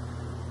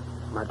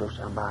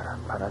 Madoshambara,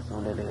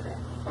 Parazondelere.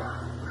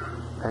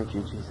 Thank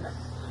you, Jesus.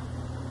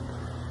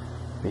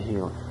 Be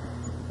healed.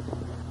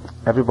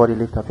 Everybody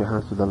lift up your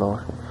hands to the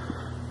Lord.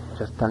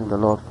 Just thank the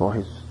Lord for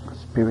His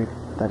Spirit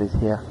that is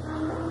here.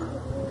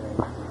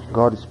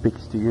 God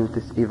speaks to you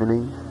this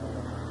evening,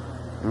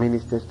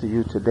 ministers to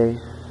you today.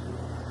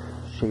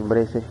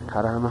 Shimbrese,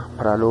 Karama,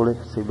 Pralole,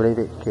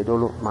 Sibreve,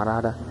 Kedolo,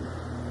 Marada,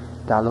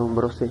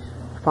 Dalombrose.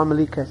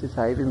 Family curses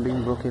are even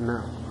being broken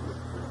now.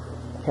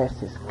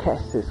 Curses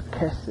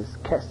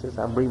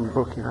are being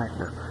broken right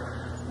now.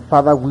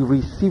 Father, we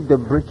receive the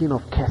breaking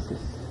of curses.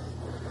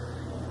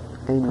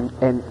 And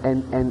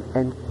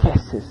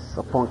curses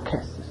upon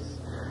curses.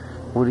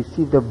 We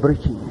receive the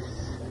breakings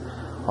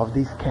of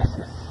these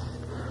curses.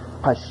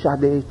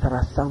 Pashade,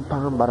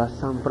 Tarasampam,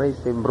 Barasampre,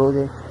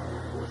 Sembrode,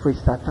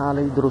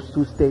 Fristatale,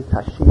 Drostuste,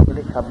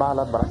 Tashile,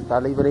 Kabala,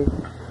 Brastalibre,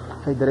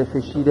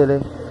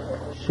 Hedrefeshidele,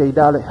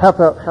 Shadale. Help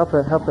her.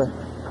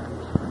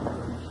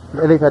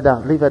 Leave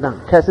her down.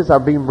 Curses are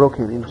being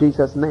broken in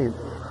Jesus' name.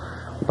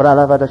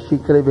 Bralavada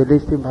Shikre,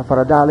 Velistim,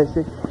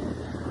 Bafradalese.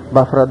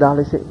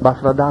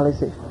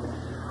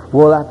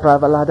 Wola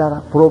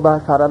Pravalada, Proba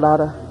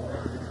Faralada,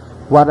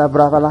 Wada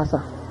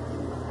Bravalasa.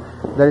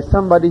 There is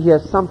somebody here,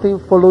 something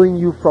following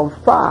you from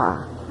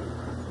far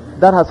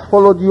that has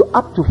followed you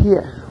up to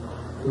here.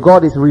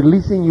 God is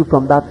releasing you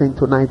from that thing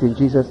tonight in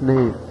Jesus'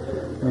 name.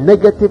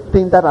 Negative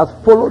thing that has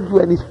followed you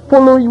and is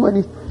following you and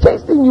is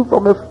chasing you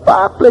from a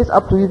far place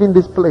up to even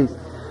this place.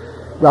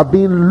 You are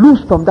being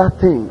loosed from that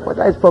thing,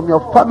 whether it's from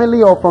your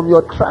family or from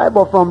your tribe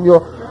or from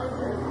your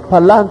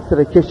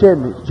palantre,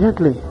 keshemi,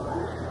 gently.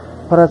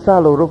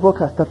 Parasalo,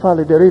 rovoca,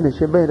 stafale, derine,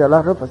 shebeda,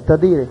 la ropa,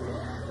 stadire,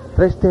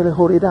 trestele,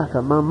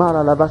 horidata,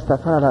 mamala, la basta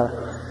fala.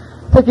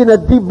 Taking a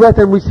deep breath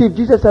and receive.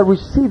 Jesus said,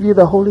 receive you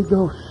the Holy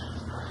Ghost.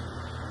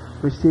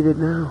 Receive it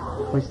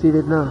now. Receive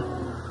it now.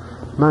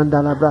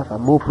 Mandala brava,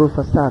 mo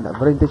profasada,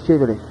 vrente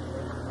chevere,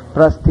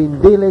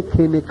 prastindele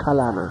kene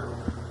kalana.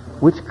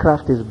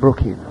 Witchcraft is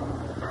broken.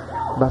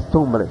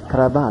 Bastombre,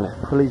 cravale,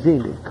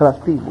 clegende,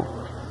 crastimo,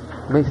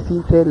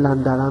 mesite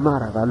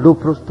landalamara, lo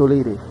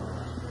prostolere.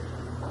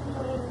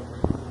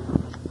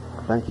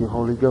 Thank you,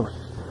 Holy Ghost.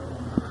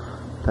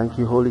 Thank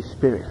you, Holy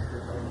Spirit.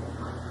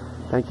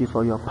 Thank you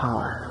for your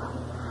power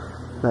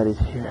that is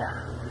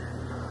here.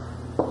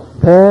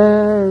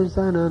 There's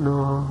an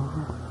anointing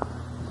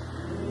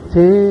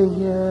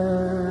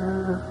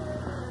here,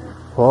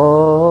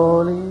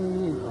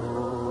 falling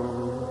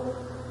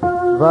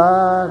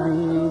over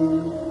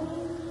me,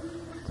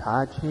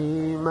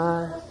 touching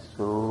my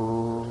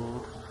soul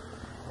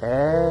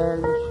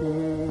and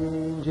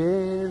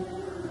changing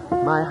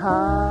my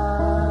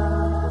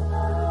heart.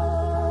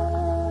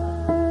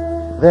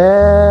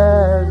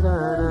 There's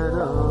an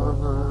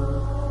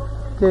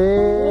anointing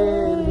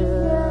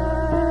here,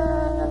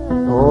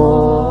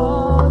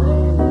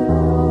 falling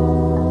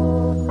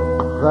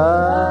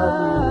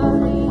over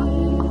me,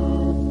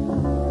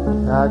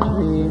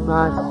 touching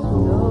my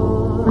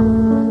soul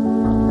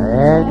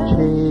and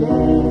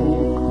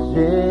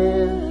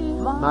changing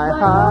my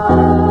heart.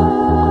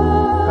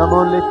 Come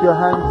on, lift your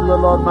hands to the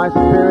Lord. My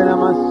spirit and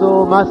my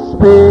soul, my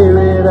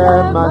spirit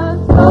and my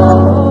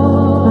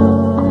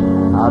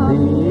soul are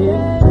being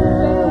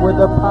filled with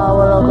the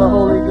power of the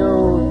Holy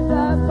Ghost.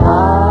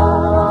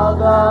 Power of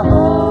the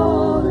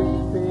Holy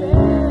Spirit.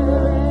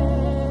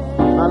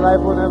 My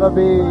life will never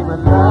be, my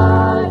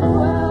life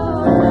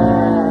will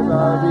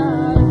never be.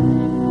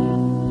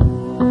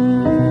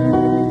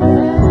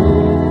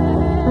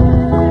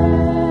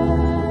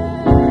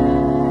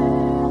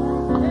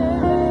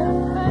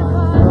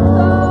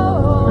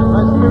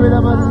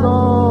 My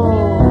soul,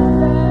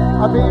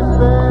 I've been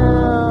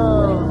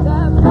filled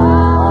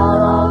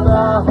power of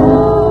the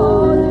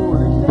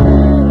Holy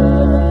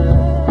Spirit.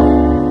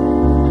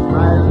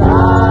 My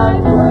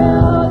life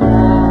will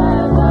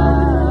never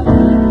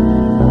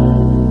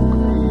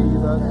be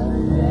the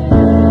same.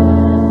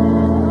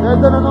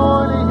 There's an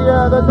anointing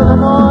here, there's an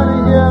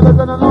anointing here, there's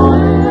an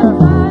anointing here.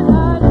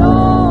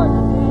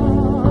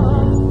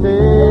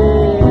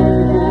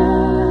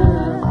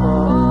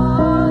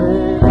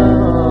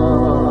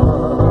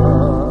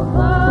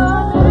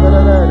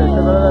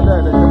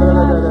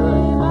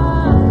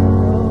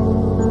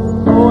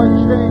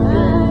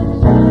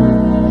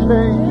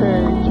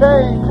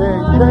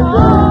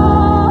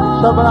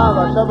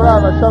 Shabrava,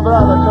 shabrava,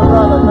 shabrava,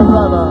 shabrava,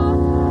 shabrava.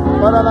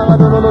 Para la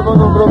mano lo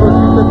vono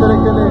probosite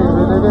terekele,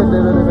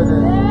 vede.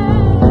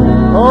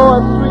 Oh, a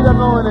sweet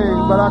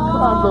anointing,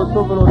 barakando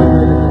sopro de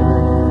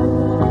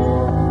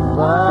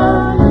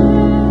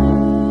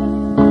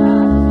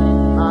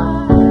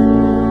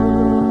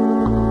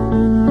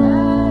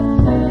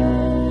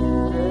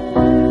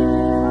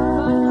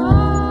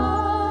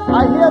I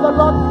hear the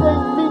Lord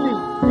saying meaning.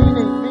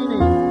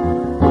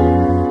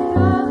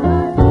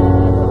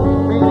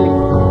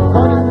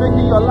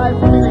 Your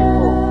life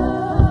meaningful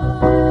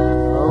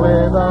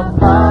with the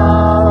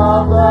power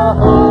of the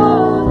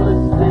Holy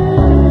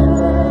Spirit.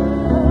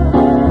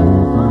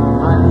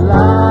 My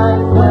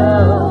life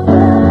will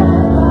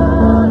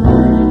never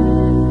be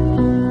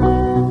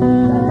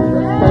the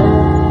same.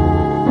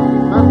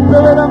 My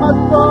spirit and my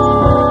soul.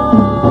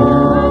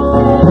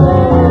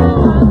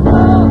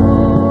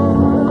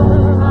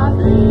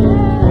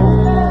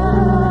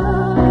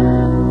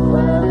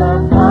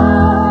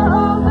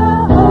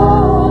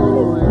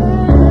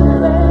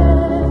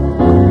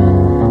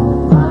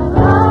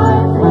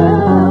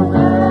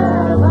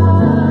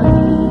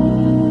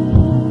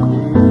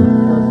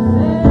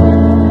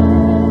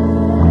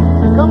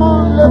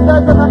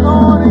 There's an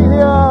anointing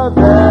here.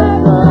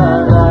 There's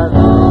an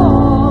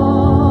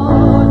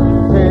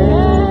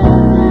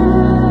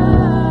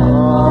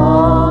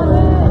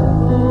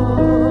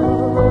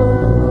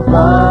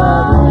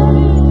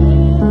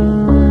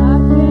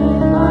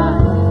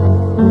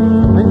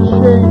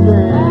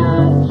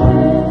and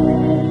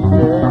changing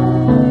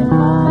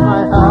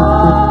my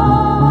heart.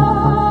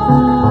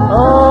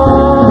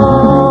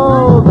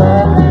 Oh,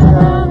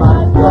 there's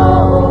my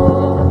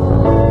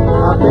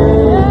soul. I've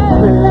been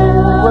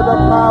filled with the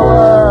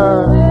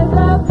power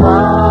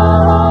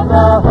of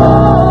the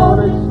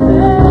Holy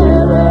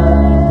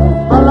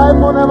Spirit. My life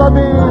will never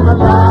be, my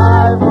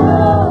life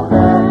will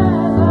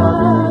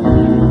never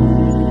be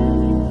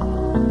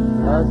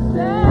the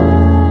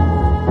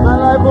same. My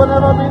life will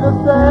never be the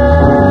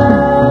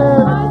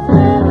same. My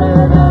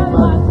spirit and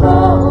my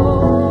soul.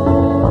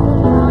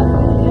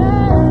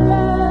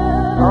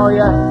 Oh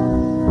yes.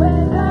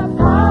 With the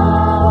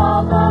power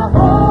of the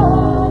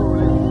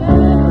Holy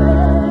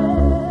Spirit.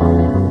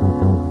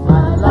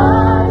 My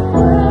life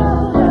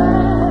will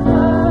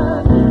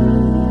never be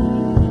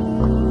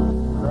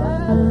the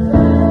same.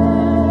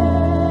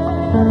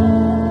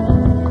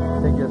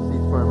 Take your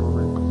seat for a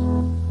moment.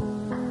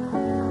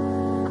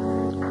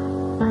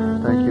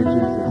 Thank you,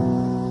 Jesus.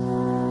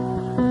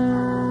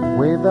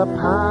 With the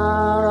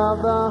power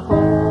of the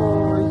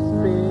Holy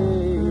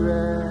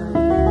Spirit,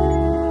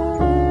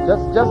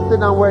 Just sit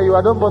down where you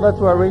are. Don't bother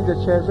to arrange the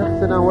chair. Just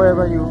sit down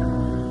wherever you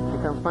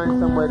can find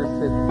somewhere to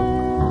sit.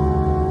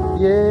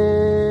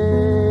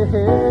 Yeah,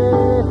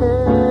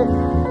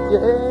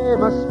 yeah,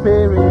 my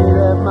spirit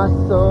and my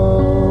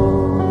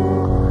soul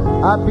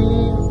are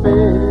being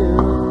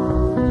filled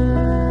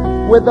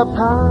with the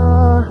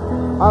power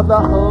of the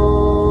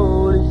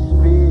Holy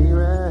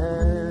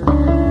Spirit.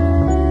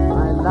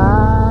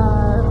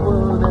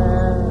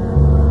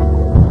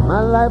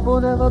 My life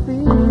will never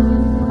be.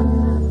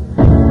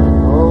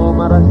 Oh,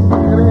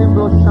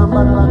 Marasimendo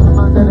Shambaran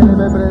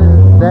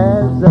Mandele,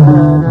 there's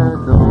an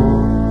anointing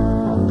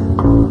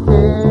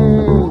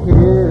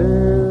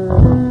here.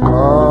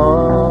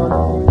 All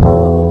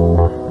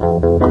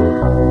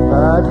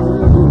that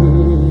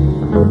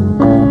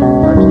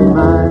touching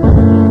my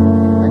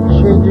and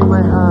changing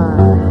my heart,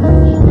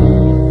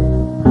 changing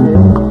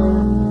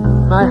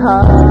my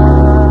heart.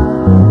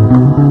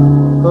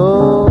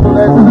 Oh,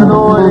 there's an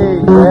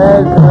anointing,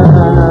 there's an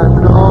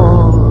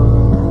anointing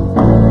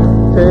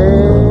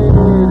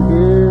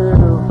here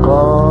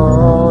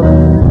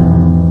falling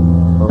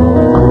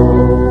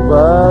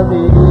over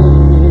me.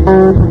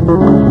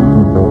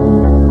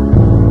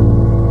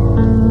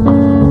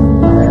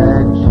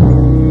 And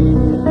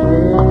changing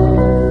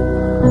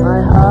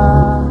my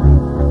heart.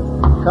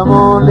 Come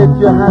on, lift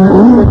your hands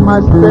and sing my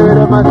spirit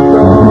and my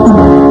soul.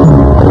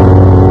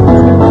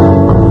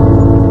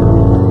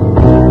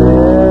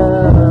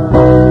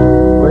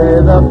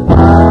 With the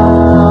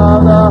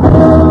power of the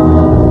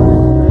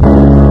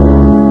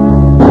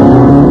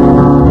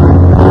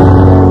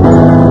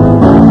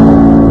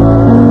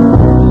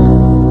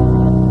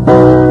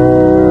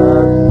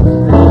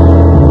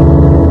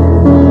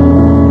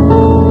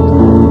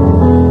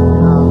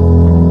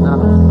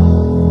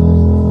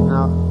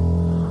Now,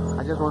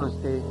 I just want to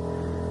say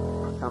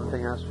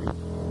something as we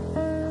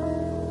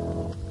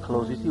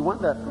close. You see, when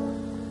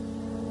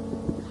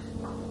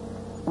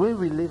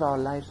we live our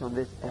lives on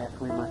this earth,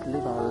 we must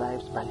live our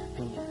lives by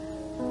faith.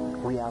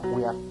 We are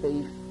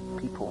faith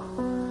people,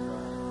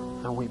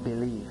 and we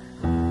believe.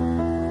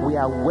 We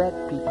are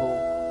word people,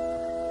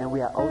 and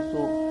we are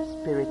also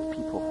spirit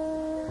people.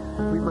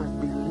 We must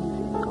believe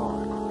in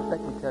God.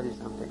 Let me tell you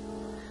something.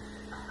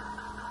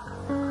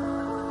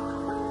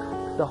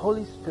 The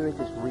Holy Spirit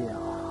is real.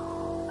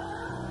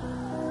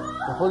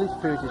 The Holy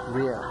Spirit is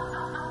real.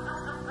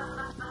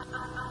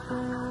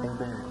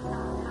 Amen.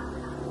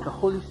 The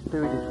Holy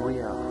Spirit is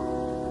real.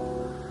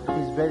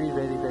 He's very,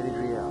 very, very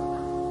real.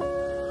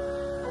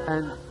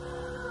 And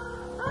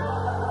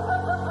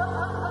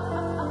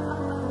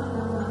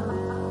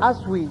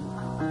as we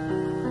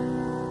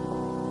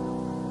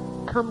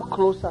come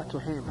closer to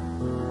Him,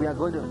 we are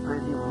going to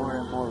find Him more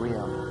and more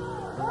real.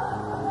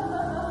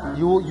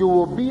 You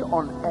will be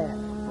on earth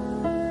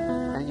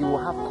and you will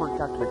have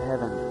contact with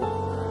heaven.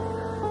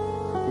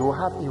 You will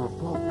have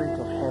involvement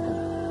of heaven.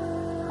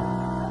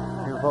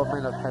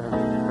 Involvement of heaven.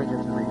 Bring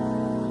it to me.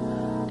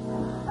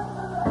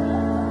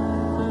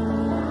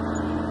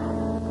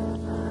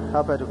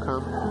 Help her to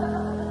come.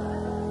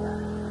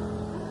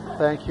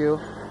 Thank you.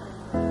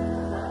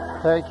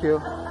 Thank you.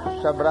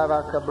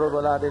 Shabrava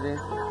kabroboladini.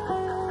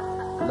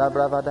 La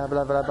brava da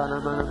bla bla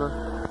banana.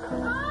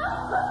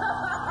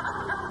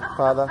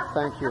 Father,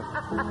 thank you.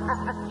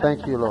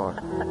 Thank you, Lord.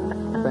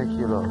 Thank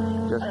you, Lord.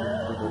 Just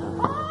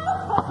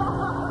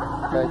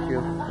thank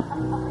you.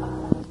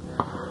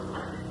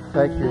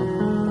 Thank you.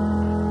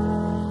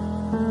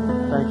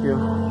 Thank you.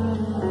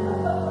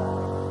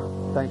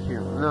 Thank you.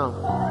 Now,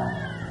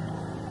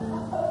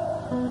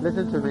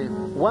 listen to me.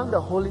 When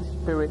the Holy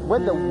Spirit,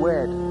 when the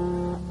Word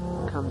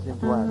comes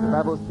into us, the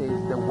Bible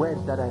says the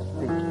words that I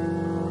speak,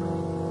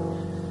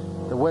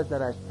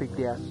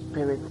 they are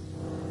spirit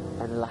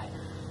and life.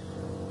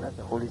 That's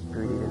the Holy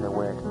Spirit in the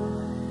Word.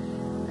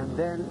 And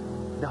then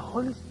the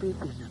Holy Spirit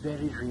is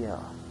very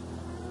real.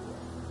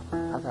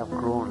 As I've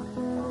grown,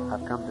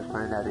 I've come to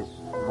find that it's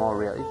more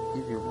real.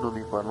 If you've known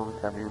me for a long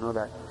time, you know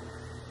that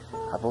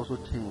I've also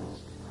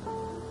changed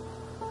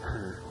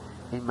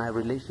in my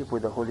relationship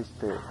with the Holy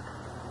Spirit.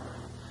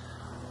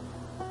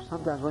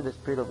 Sometimes when the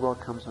Spirit of God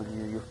comes on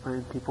you, you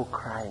find people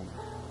crying.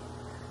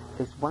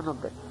 It's one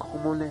of the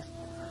commonest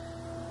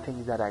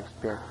things that I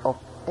experience. Of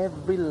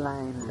every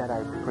line that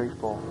I pray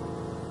for,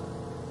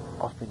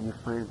 often you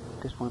find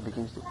this one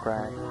begins to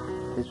cry,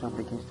 this one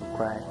begins to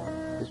cry,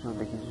 this one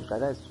begins to cry.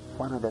 That's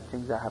one of the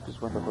things that happens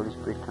when the Holy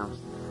Spirit comes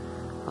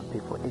on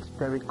people. It's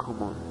very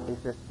common.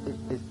 It's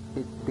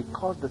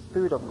because the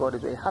Spirit of God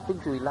is. It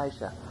happened to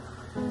Elisha.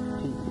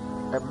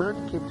 A man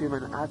came to him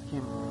and asked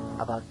him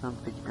about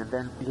something, and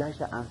then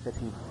Elisha answered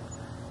him.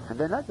 And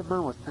then as the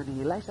man was standing,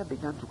 Elisha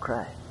began to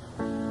cry.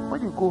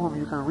 When you go home,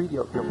 you can read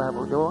your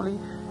Bible. There were only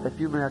a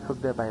few miracles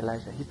there by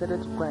Elisha. He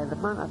started to cry, and the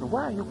man asked,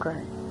 "Why are you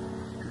crying?"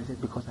 And he said,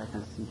 "Because I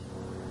can see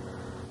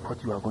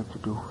what you are going to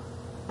do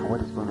and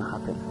what is going to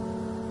happen."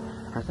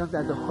 And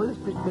sometimes the Holy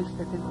Spirit makes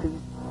certain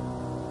things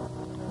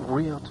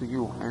real to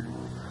you, and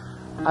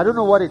I don't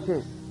know what it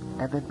is,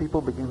 and then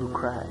people begin to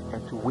cry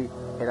and to weep.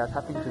 It has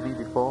happened to me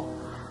before,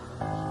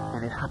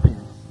 and it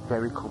happens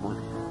very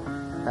commonly.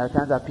 There are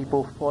times that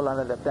people fall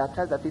under them. There are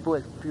times that people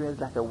experience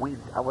like a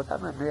wind. I was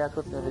having a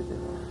miracle service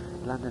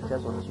in London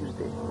just on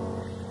Tuesday.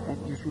 And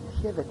you should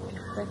hear the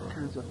different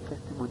kinds of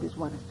testimony. This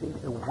one is saying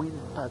a wind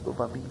passed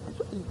over me.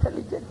 These are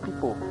intelligent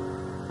people.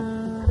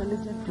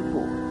 Intelligent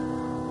people.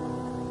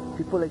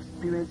 People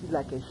experience it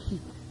like a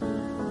heat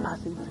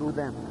passing through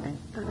them and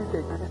standing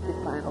there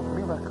testifying of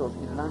miracles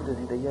in London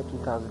in the year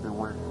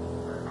 2001.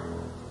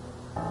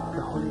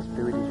 The Holy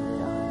Spirit is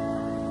real.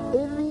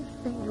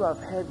 Anything you have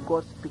heard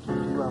God speaking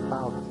to you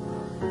about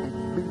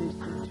and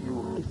ministering to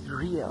you is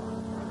real.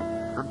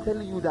 I'm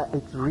telling you that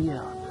it's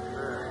real.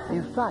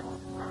 In fact,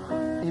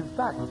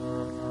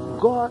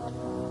 God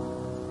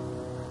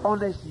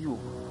honors you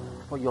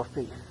for your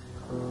faith.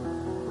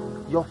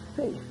 Your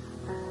faith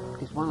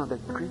is one of the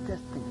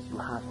greatest things you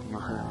have in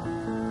your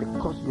hand,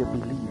 because you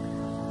believe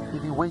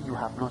even when you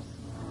have not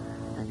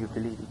seen, and you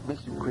believe. It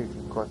makes you great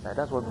in God's sight.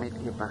 That's what made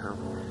Abraham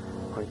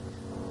great.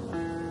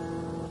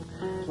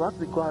 So as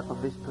we go out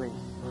from this place,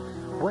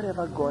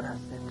 whatever God has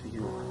said to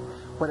you,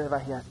 whatever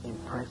He has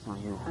impressed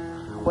on you,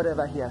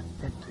 whatever He has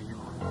said to you,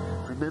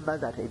 remember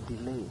that a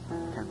delay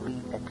can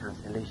mean a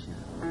cancellation.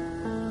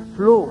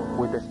 Flow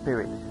with the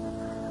Spirit.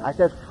 I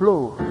said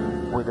flow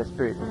with the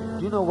Spirit.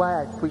 Do you know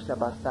why I preach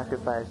about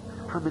sacrifice?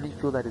 How many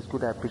feel that it's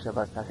good that I preach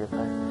about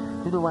sacrifice?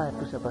 Do you know why I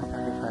preach about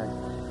sacrifice?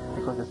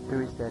 Because the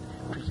Spirit said,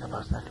 preach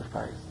about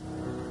sacrifice.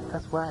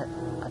 That's why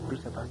I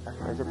preach about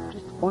sacrifice. I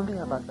preach only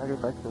about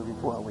sacrifice till we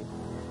go away.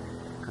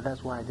 And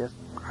that's why I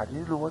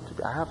didn't know what to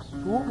do. I have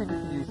so many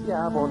things. You see,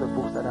 I have all the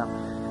books that have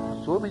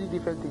so many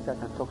different things I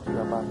can talk to you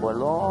about for a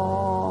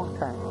long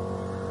time.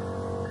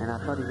 And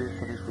I'm not even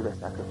finished with the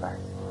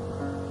sacrifice.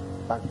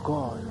 But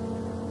God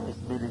is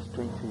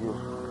ministering to you.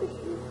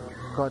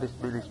 God is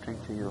ministering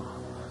to you.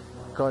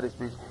 God is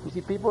ministering. You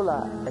see, people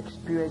are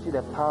experiencing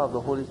the power of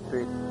the Holy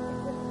Spirit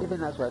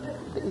even as well.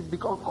 It's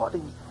because God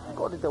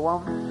is the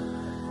one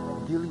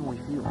dealing with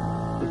you.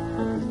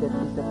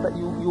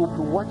 You'll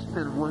be watching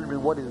and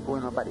wondering what is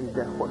going on, but it's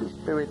the Holy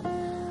Spirit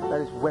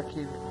that is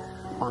working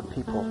on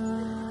people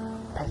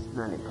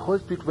personally. The Holy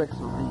Spirit works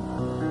on me.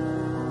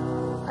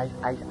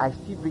 I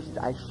see visions.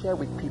 I share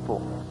with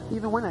people.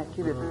 Even when I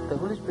came, the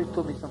Holy Spirit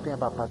told me something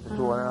about Pastor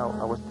Joe,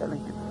 and I was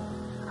telling him.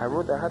 I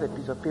had a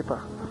piece of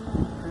paper,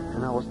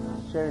 and I was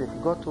sharing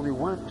it. God told me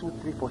 1, 2,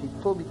 3, 4. He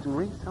told me to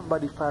ring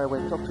somebody far away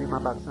and talk to him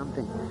about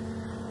something.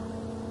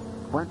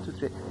 1, 2,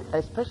 3.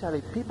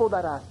 Especially people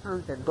that are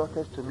sons and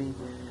daughters to me,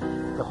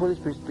 the Holy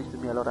Spirit speaks to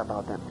me a lot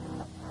about them.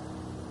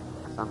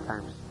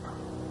 Sometimes,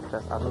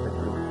 just out of the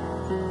blue.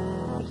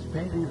 It's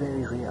very,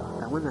 very real.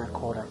 And when I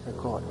called, I said,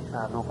 God, if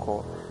I have not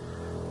called,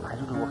 I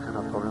don't know what kind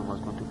of problem was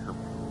going to come.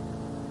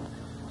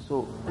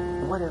 So,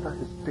 whatever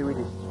the Spirit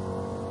is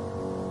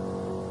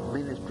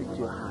ministering to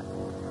your heart,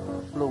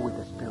 flow with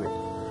the Spirit.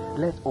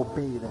 Let's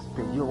obey the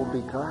Spirit. You will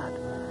be glad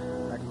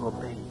that you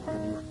obey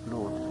and you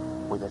flow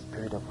with the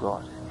Spirit of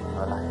God in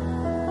your life.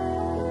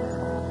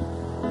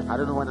 Amen. I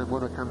don't know when I'm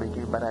going to come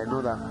again, but I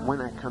know that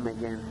when I come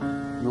again,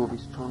 you will be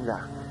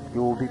stronger,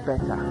 you will be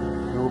better,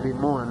 you will be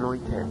more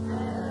anointed,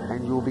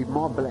 and you will be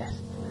more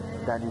blessed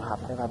than you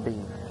have ever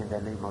been, in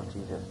the name of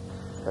Jesus.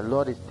 The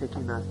Lord is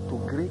taking us to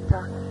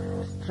greater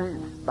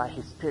strength by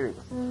His Spirit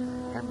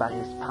and by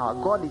His power.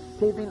 God is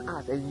saving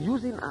us and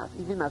using us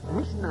even as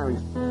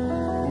missionaries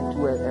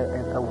into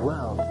a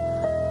world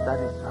that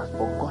has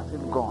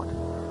forgotten God.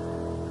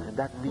 And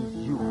that needs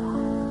you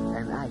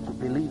and I to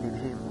believe in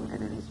Him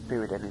and in His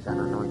Spirit and His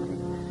anointing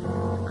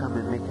to come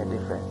and make a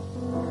difference.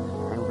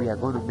 And we are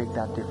going to make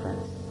that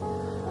difference.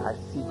 I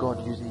see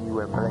God using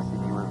you and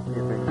blessing you and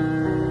favoring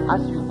you.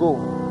 As you go,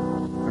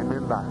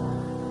 remember,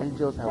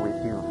 angels are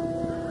with you.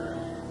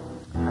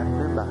 I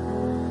remember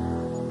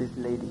this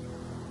lady.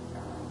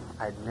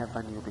 I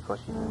never knew because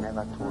she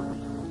never told me.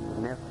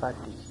 Never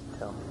did she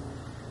tell me.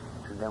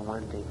 And then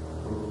one day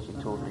she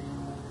told me,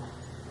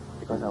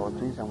 because I was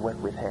doing some work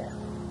with her,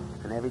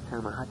 and every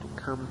time I had to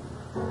come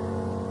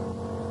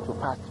to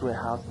pass through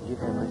her house and give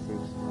her a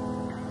message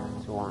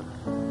and so on.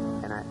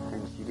 And I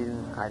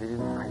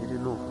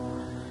didn't know.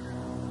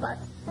 But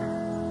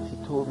she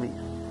told me,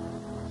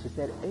 she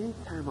said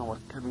anytime I was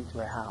coming to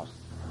her house,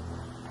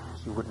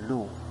 she would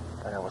know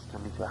that I was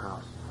coming to her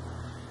house.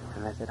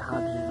 And I said, how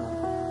do you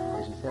know?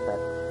 And she said that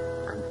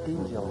an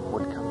angel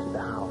would come to the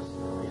house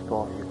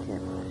before you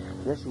came.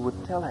 Yes, she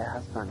would tell her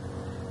husband,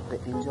 the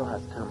angel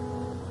has come.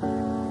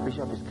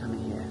 Bishop is coming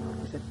here.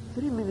 He said,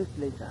 3 minutes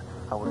later,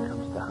 I will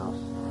come to the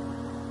house.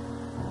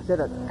 He said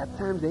that at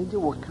times the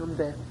angel will come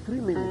there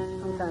 3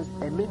 minutes, sometimes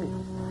a minute.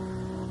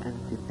 And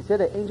he said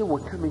the angel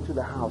will come into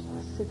the house,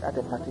 sit at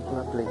a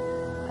particular place,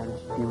 and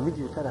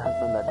immediately tell the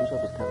husband that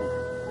Bishop is coming.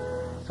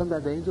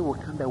 Sometimes the angel will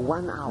come there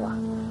 1 hour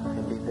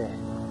and be there.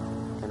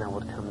 And I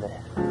would come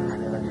there. I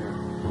never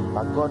knew.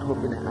 But God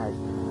opened the eyes.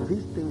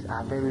 These things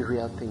are very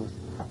real things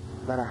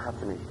that are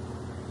happening.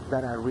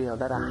 That are real,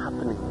 that are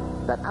happening.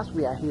 That as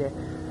we are here,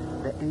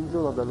 the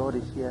angel of the Lord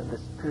is here. The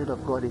Spirit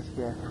of God is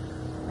here.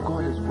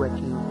 God is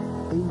working.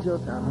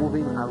 Angels are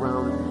moving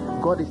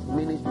around. God is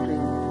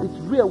ministering. It's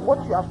real.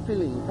 What you are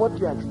feeling, what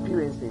you are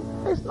experiencing.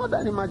 It's not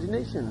an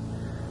imagination.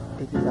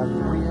 it is as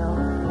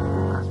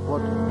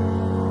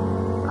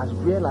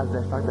real as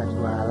the fact that you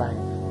are alive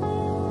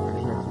and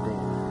here today.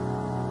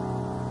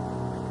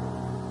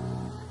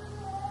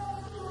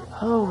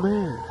 Oh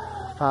man,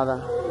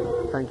 Father,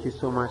 thank you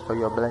so much for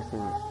your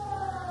blessings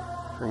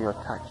and your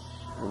touch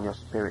and your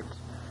spirit.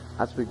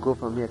 As we go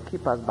from here,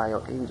 keep us by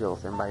your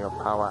angels and by your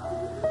power.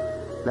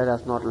 Let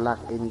us not lack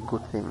any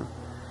good thing,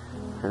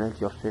 and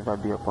let your favor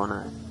be upon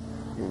us.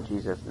 In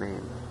Jesus'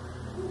 name,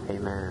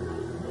 amen.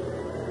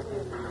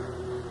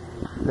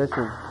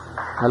 Listen,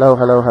 hello.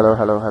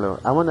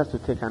 I want us to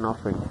take an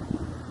offering.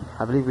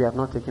 I believe we have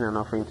not taken an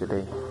offering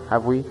today.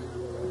 Have we?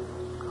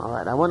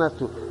 Alright,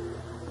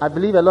 I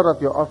believe a lot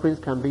of your offerings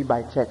can be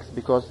by checks,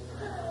 because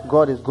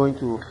God is going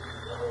to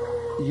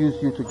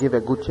use you to give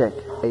a good check.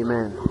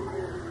 Amen.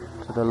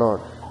 To the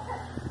Lord.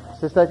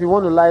 Sister, if you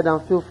want to lie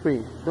down, feel free.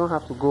 You don't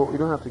have to go. You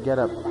don't have to get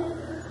up.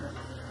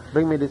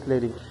 Bring me this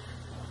lady.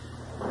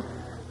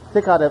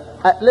 Take out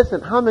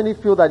listen, how many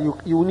feel that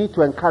you need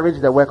to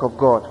encourage the work of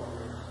God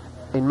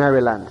in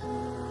Maryland,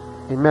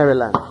 in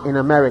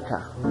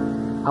America?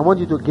 I want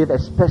you to give a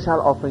special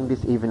offering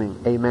this evening.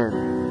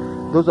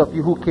 Amen. Those of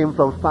you who came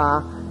from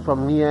far,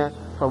 from near,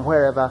 from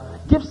wherever,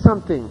 give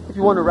something. If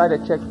you want to write a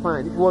check,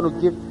 fine. If you want to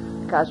give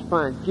cash,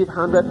 fine. Give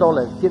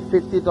 $100, give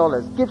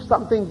 $50, give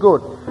something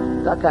good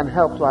that can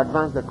help to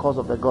advance the cause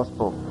of the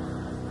gospel.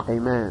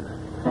 Amen.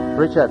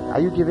 Richard, are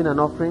you giving an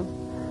offering?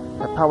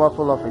 A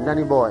powerful offering.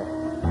 Danny Boy,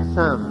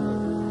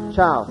 Sam,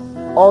 Charles,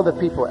 all the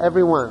people,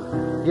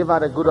 everyone, give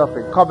out a good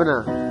offering.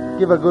 Kobina,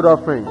 give a good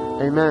offering.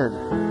 Amen.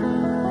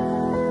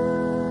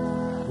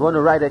 You want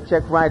to write a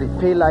check, write it.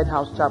 Pay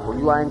Lighthouse Chapel.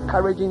 You are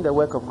encouraging the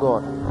work of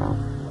God.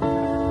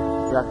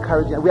 We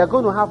are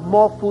going to have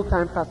more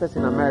full-time pastors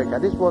in America.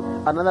 This was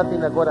another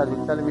thing that God has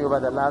been telling me over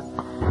the last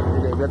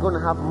day. We are going to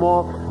have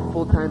more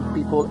full-time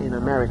people in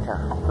America,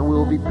 and we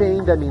will be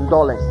paying them in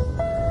dollars.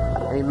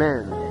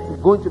 Amen. We're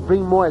going to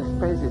bring more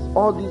expenses.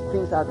 All these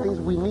things are things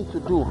we need to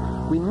do.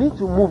 We need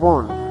to move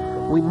on.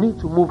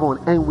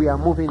 And we are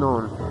moving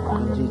on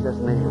in Jesus'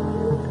 name.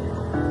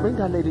 Bring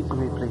that lady to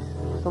me, please.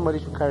 Somebody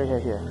should carry her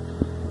here.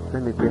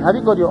 Let me pray. Have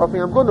you got your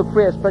offering? I'm going to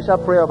pray a special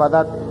prayer about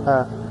that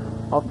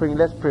offering.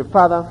 Let's pray.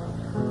 Father,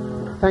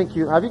 thank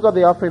you. Have you got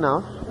the offering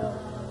now?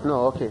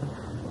 No, okay.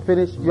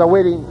 Finish. You are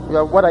waiting.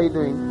 What are you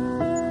doing?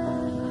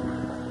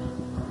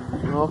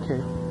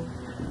 Okay.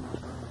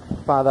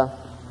 Father,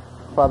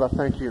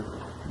 thank you.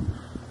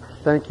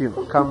 Thank you.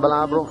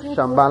 Kambala bro,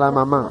 shambala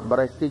mama,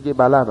 barastige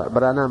balaba,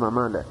 barana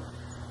mamanda.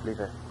 Leave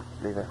her.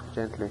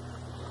 Gently.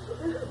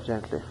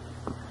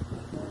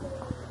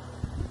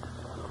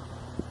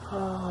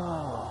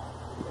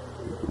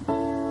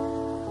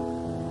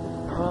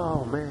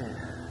 Oh man.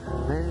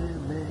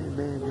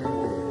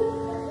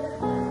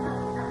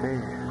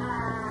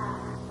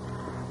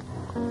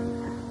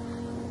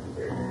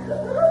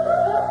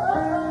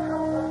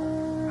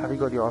 Have you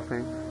got your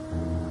offering?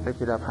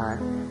 Lift it up high.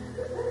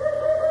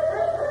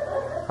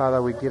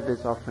 Father, we give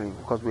this offering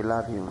because we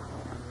love you.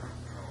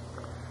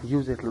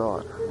 Use it,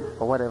 Lord,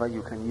 for whatever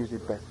you can use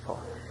it best for.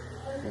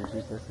 In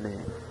Jesus'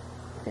 name,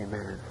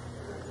 amen.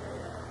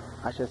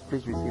 Ushers,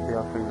 please receive the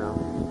offering now.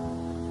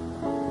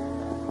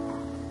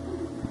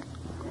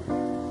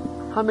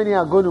 How many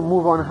are going to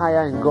move on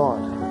higher in God?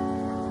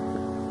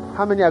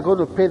 How many are going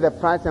to pay the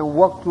price and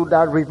walk through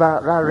that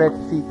river, that Red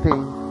Sea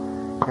thing,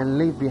 and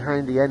leave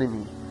behind the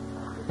enemy?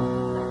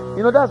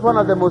 You know, that's one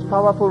of the most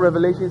powerful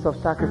revelations of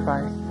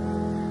sacrifice,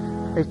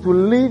 is to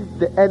leave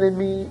the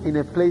enemy in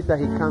a place that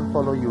he can't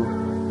follow you.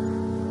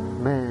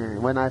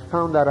 Man, when I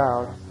found that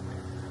out,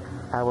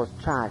 I was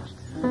charged.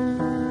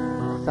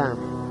 Sam,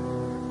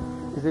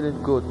 isn't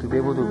it good to be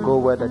able to go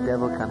where the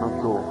devil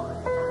cannot go?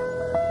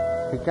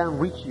 He can't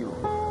reach you.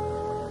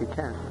 He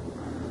can't.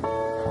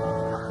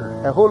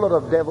 A whole lot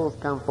of devils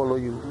can't follow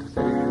you to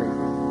certain places.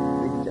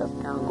 They just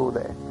can't go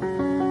there.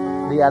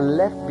 They are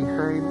left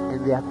behind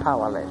and they are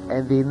powerless.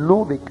 And they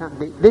know they can't.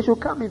 They should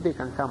come if they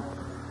can come.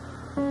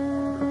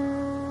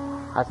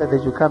 I said they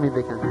should come if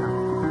they can come.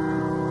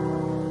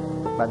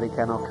 But they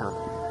cannot come.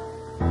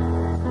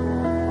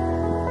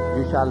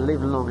 You shall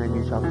live long and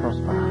you shall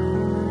prosper.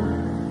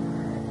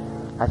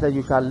 I said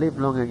you shall live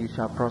long and you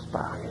shall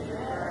prosper.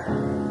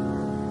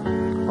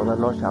 For the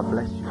Lord shall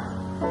bless you.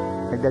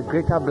 And the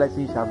greater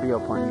blessing shall be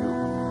upon you.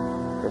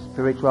 The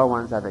spiritual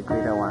ones are the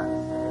greater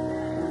ones.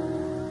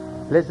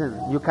 Listen,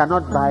 you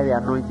cannot buy the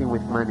anointing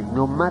with money.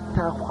 No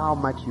matter how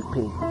much you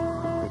pay,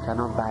 you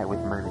cannot buy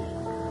with money.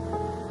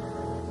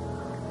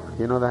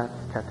 You know that,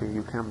 Kathy?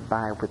 You can't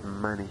buy with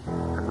money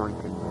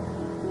anointing.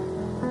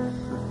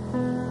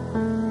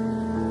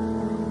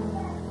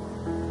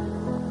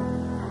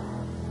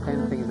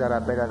 Ten things that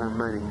are better than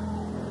money.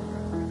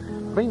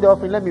 Bring the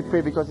offering. Let me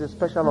pray because it's a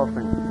special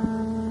offering.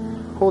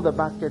 Hold the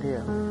basket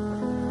here.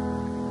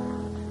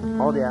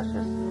 All the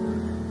ashes.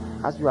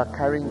 As you are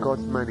carrying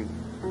God's money,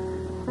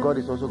 God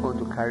is also going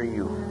to carry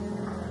you.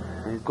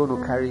 And He's going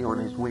to carry you on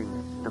His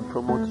wings and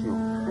promote you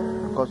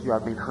because you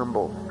have been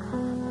humble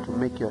to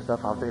make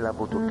yourself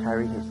available to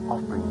carry His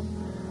offerings.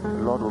 The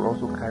Lord will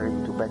also carry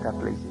you to better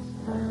places.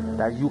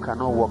 that you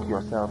cannot walk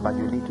yourself, but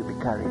you need to be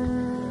carried,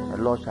 the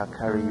Lord shall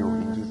carry you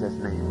in Jesus'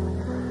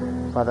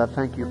 name. Father,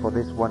 thank you for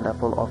this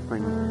wonderful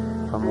offering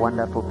from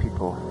wonderful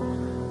people.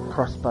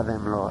 Prosper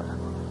them, Lord.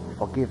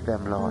 Forgive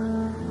them, Lord.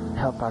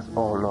 Help us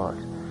all, Lord.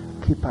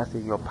 Keep us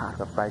in your path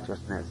of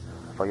righteousness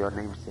for your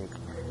name's sake.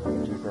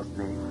 In Jesus'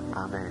 name,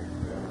 amen.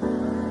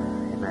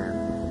 Amen.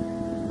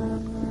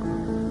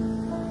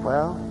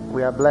 Well,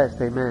 we are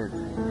blessed, amen.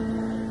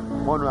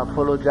 I want to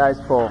apologize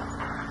for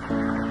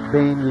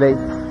being late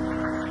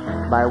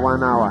by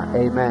 1 hour,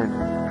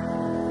 amen.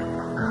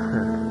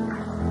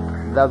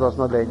 That was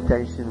not the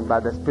intention,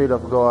 but the Spirit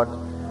of God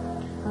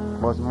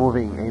was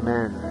moving,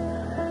 amen.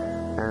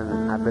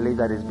 And I believe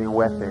that it's been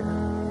worth it.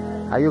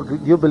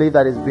 You believe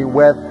that it's been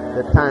worth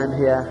the time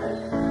here?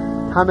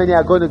 How many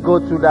are going to go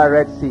through that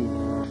Red Sea?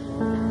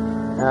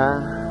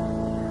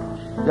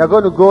 You're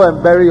going to go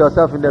and bury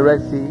yourself in the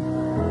Red Sea.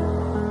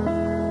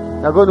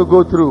 You're going to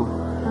go through.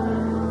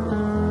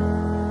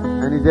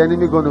 And is the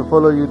enemy going to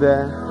follow you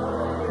there?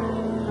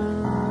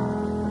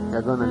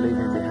 You're going to leave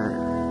him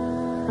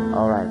behind.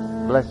 Alright.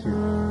 Bless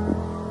you.